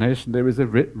explanations, there is a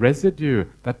residue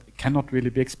that cannot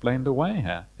really be explained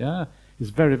away.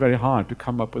 It's very, very hard to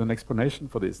come up with an explanation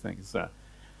for these things.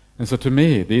 And so to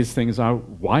me, these things are,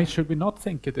 why should we not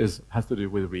think it has to do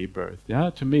with rebirth?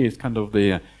 To me, it's kind of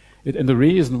and the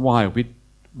reason why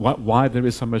there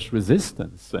is so much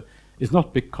resistance is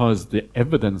not because the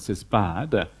evidence is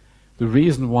bad. The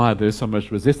reason why there is so much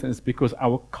resistance is because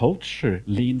our culture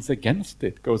leans against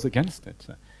it, goes against it.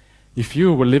 If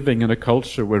you were living in a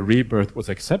culture where rebirth was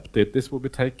accepted, this would be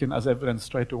taken as evidence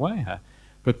straight away.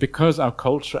 But because our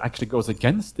culture actually goes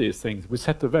against these things, we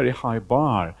set a very high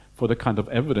bar for the kind of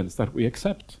evidence that we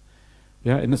accept.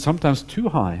 And sometimes too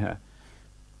high.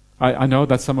 I know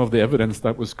that some of the evidence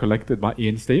that was collected by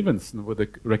Ian Stevenson with the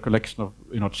recollection of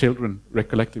children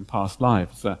recollecting past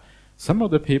lives, some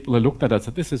of the people who looked at that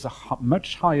said this is a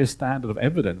much higher standard of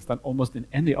evidence than almost in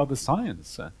any other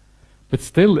science. But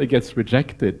still it gets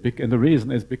rejected, and the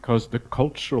reason is because the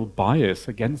cultural bias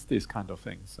against these kind of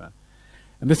things.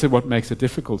 And this is what makes it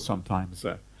difficult sometimes.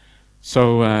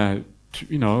 I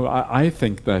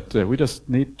think that we just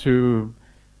need to,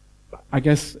 I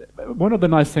guess, one of the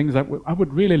nice things that I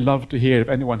would really love to hear if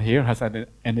anyone here has had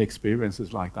any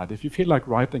experiences like that. If you feel like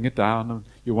writing it down and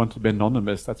you want to be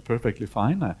anonymous, that's perfectly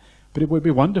fine. But it would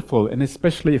be wonderful, and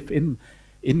especially if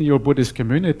in your Buddhist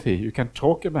community, you can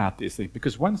talk about these things,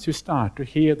 because once you start to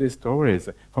hear these stories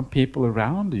from people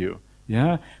around you,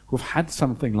 who've had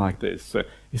something like this,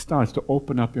 it starts to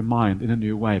open up your mind in a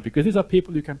new way, because these are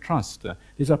people you can trust.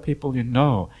 These are people you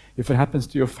know. If it happens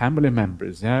to your family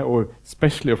members, or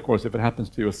especially, of course, if it happens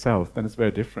to yourself, then it's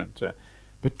very different.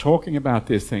 But talking about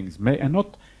these things,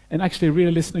 and actually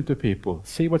really listening to people,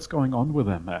 see what's going on with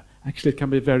them, actually it can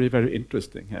be very, very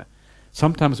interesting.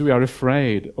 Sometimes we are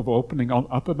afraid of opening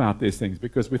up about these things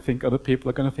because we think other people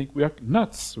are going to think we are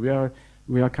nuts, we are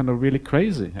kind of really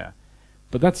crazy here.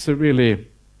 But that's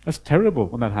terrible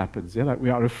when that happens, that we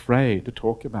are afraid to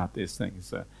talk about these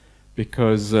things,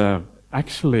 because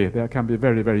actually they can be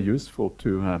very, very useful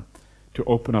to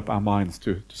open up our minds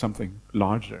to something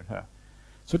larger.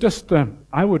 So just,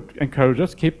 I would encourage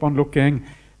us, keep on looking.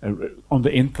 On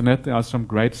the internet there are some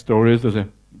great stories. There's a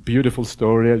beautiful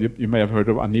story, you may have heard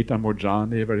of Anita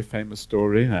Moorjani, a very famous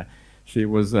story. She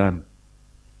was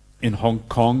in Hong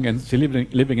Kong, and she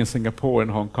living in Singapore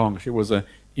and Hong Kong. She was an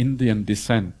Indian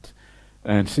descent,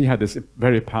 and she had this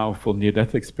very powerful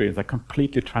near-death experience that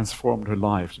completely transformed her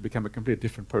life. She became a completely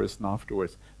different person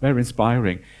afterwards. Very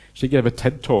inspiring. She gave a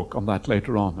TED talk on that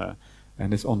later on,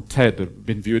 and it's on TED,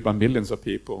 been viewed by millions of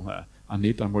people.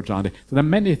 Anita Moorjani. So there are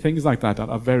many things like that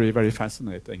are very, very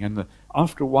fascinating. And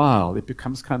after a while, it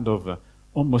becomes kind of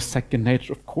almost second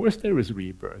nature. Of course there is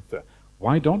rebirth.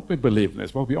 Why don't we believe in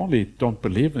this? Well, we only don't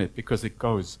believe in it because it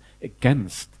goes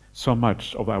against so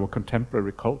much of our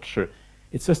contemporary culture.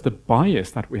 It's just the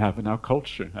bias that we have in our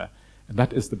culture. And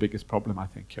that is the biggest problem, I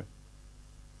think.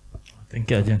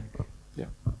 Thank you, Ajahn. Yeah.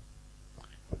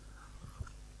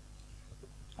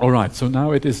 All right, so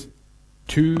now it is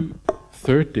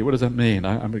 2:30. What does that mean?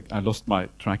 I lost my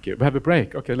track here. We have a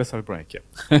break. Okay, let's have a break.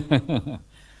 Yeah.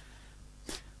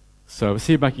 So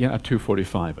see you back again at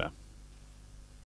 2:45.